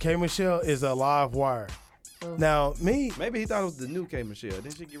 K. Michelle is a live wire. Now, me, Maybe he thought it was the new K. Michelle.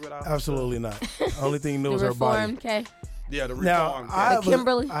 Didn't she get rid of? absolutely not. Only thing he knew The was her body. reformed Kay. Yeah, the Now, reformed K. I have,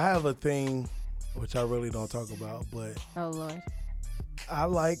 Kimberly? I have a thing which I really don't talk about, but Oh Lord, I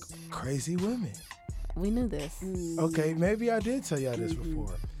like crazy women. we knew this. Okay, maybe I did tell y'all this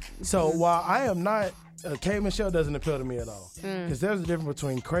before. So while I am not K. Michelle doesn't appeal to me at all. Because there's a difference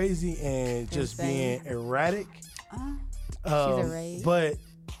between crazy and just being erratic. She's a rage. But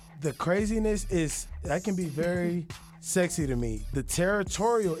the craziness that can be very sexy to me. The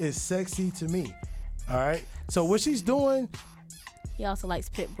territorial is sexy to me. All right. So what she's doing. He also likes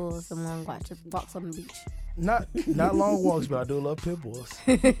pit bulls and long walks on the beach. Not long walks, but I do love pit bulls.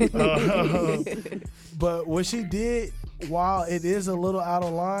 But what she did, while it is a little out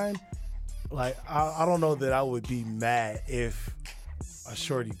of line, like I don't know that I would be mad if a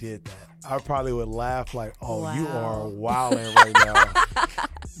shorty did that. I probably would laugh like, "Oh, wow. You are wilding right now."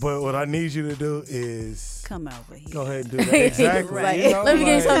 But what I need you to do is come over here. Go ahead and do that. Exactly. Right. You know, Let me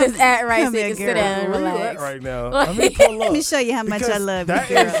get some of this ad right so you can here, sit down and where you at relax. right now? Let me pull up. Let me show you how much I love you,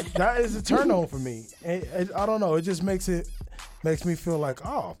 girl. That is a turn on for me. I don't know. It just makes me feel like,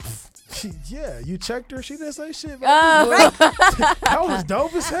 oh, yeah, you checked her. She didn't say shit. Oh. That was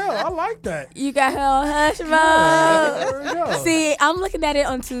dope as hell. I like that. You got her on hush mode. Yeah, there we go. See, I'm looking at it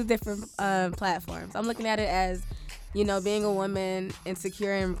on two different platforms. I'm looking at it as, being a woman,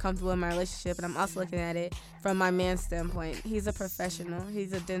 insecure and comfortable in my relationship, and I'm also looking at it from my man's standpoint. He's a professional.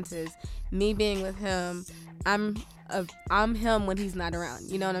 He's a dentist. Me being with him, I'm him when he's not around.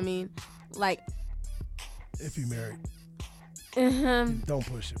 You know what I mean? Like, if you married, don't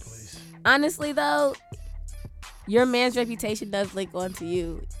push it, please. Honestly, though, your man's reputation does link onto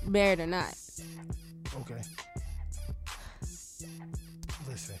you, married or not. Okay.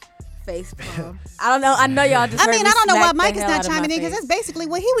 Listen. Face palm. I don't know. I know y'all just. I don't know why Mike is not chiming in because that's basically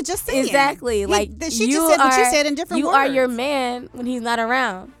what he was just saying. Exactly. She just said what you said in different words. You are your man when he's not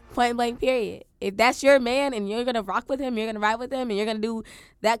around. Point blank. Period. If that's your man and you're gonna rock with him, you're gonna ride with him, and you're gonna do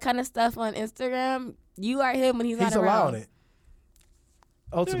that kind of stuff on Instagram, you are him when he's not around. He's allowing it.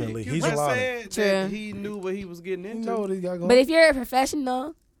 Ultimately, he's allowing it. That he knew what he was getting into. You know what he got going. But if you're a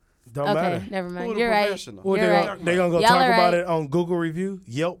professional, don't matter. Never mind. You're right. Well, they're gonna go talk about it on Google review,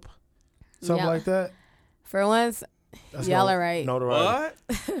 Yelp, something like that. For once, y'all are right. What?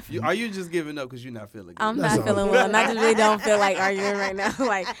 Are you just giving up because you're not feeling good? I'm not feeling well, and I just really don't feel like arguing right now.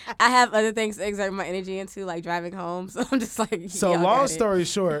 Like, I have other things to exert my energy into, like driving home. So I'm just like. So long story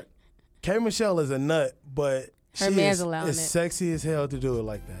short, K. Michelle is a nut, but her man's allowing it. It's sexy as hell to do it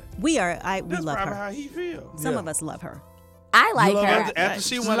like that. We love That's her. How he feels. Some of us love her. I like her. After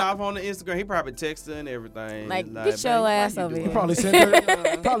she went off on the Instagram, he probably texted her and everything. Like get your ass over here. He probably sent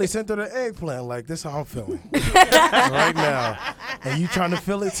her the eggplant. Like, this is how I'm feeling right now. And you trying to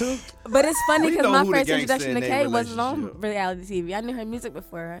feel it too? But it's funny because my first introduction to Kay wasn't on reality TV. I knew her music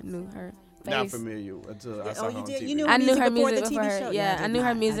before. I knew her face. Not familiar until I saw her on TV. You knew I knew her before music the before TV her. show? Yeah, I knew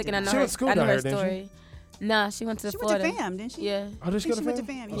her music and I know her story. Nah, she went to Florida. She went to FAM, didn't she? Yeah. Oh, she went to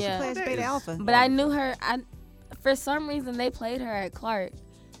FAM. Yeah. She played Beta Alpha. But I knew her. For some reason, they played her at Clark.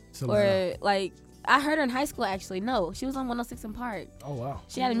 Or, like, I heard her in high school, actually. No, she was on 106 in Park. Oh, wow.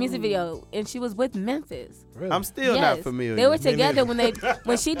 She had a music video, and she was with Memphis. Really? I'm still not familiar. They were together when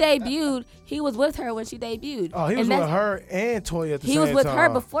she debuted. He was with her when she debuted. Oh, he was with her and Toya at the same time. He was with her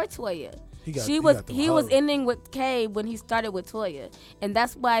before Toya. He was ending with Kay when he started with Toya, and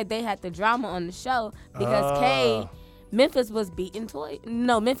that's why they had the drama on the show because Memphis was beating Toya.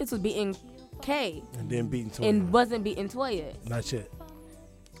 No, Memphis was beating Kay, and then beating Toya, and wasn't beating Toya. Not yet.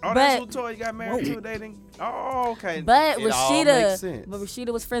 Oh, that's who Toya got married to, dating. Oh, okay. But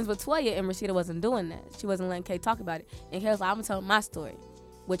Rashida was friends with Toya, and Rashida wasn't doing that. She wasn't letting Kay talk about it, and Kay was like, "I'm gonna tell my story,"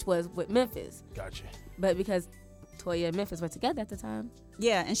 which was with Memphis. Gotcha. But because Toya and Memphis were together at the time.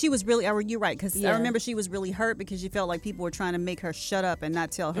 Yeah, and she was really, you're right, because I remember she was really hurt because she felt like people were trying to make her shut up and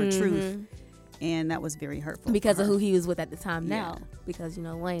not tell her truth. And that was very hurtful. Because of who he was with at the time now. Because,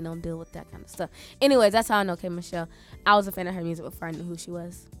 Wayne don't deal with that kind of stuff. Anyways, that's how I know K. Michelle. I was a fan of her music before I knew who she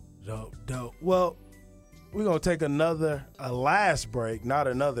was. Dope. Well, we're going to take a last break, not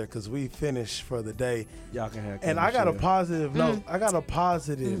another, because we finished for the day. Y'all can have And I got a positive note. I got a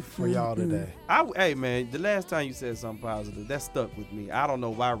positive for y'all today. Hey, man, the last time you said something positive, that stuck with me. I don't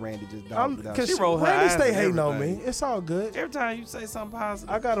know why Randy just dogged it out. Because she rolled her Randy eyes stay hating everything. on me. It's all good. Every time you say something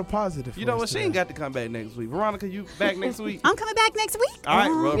positive. I got a positive for you know what? today. She ain't got to come back next week. Veronica, you back next week? I'm coming back next week. All right,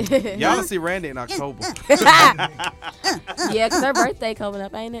 well, y'all will see Randy in October. Yeah, because her birthday coming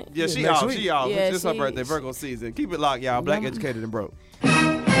up, ain't it? Yeah, she off. Yeah, it's her birthday, Virgo season. Keep it locked, y'all. Black, educated, and broke.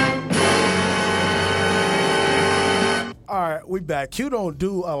 All right, we back. Q don't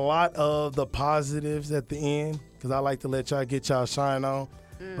do a lot of the positives at the end because I like to let y'all get y'all shine on.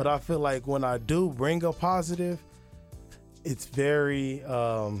 But I feel like when I do bring a positive, it's very,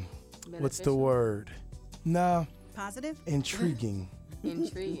 what's the word? Nah. Positive? Intriguing.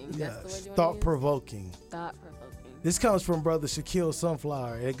 Intriguing. Yes. That's the word you Thought-provoking. Thought-provoking. This comes from Brother Shaquille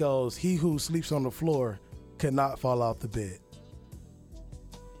Sunflower. It goes, he who sleeps on the floor cannot fall off the bed.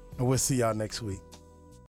 And we'll see y'all next week.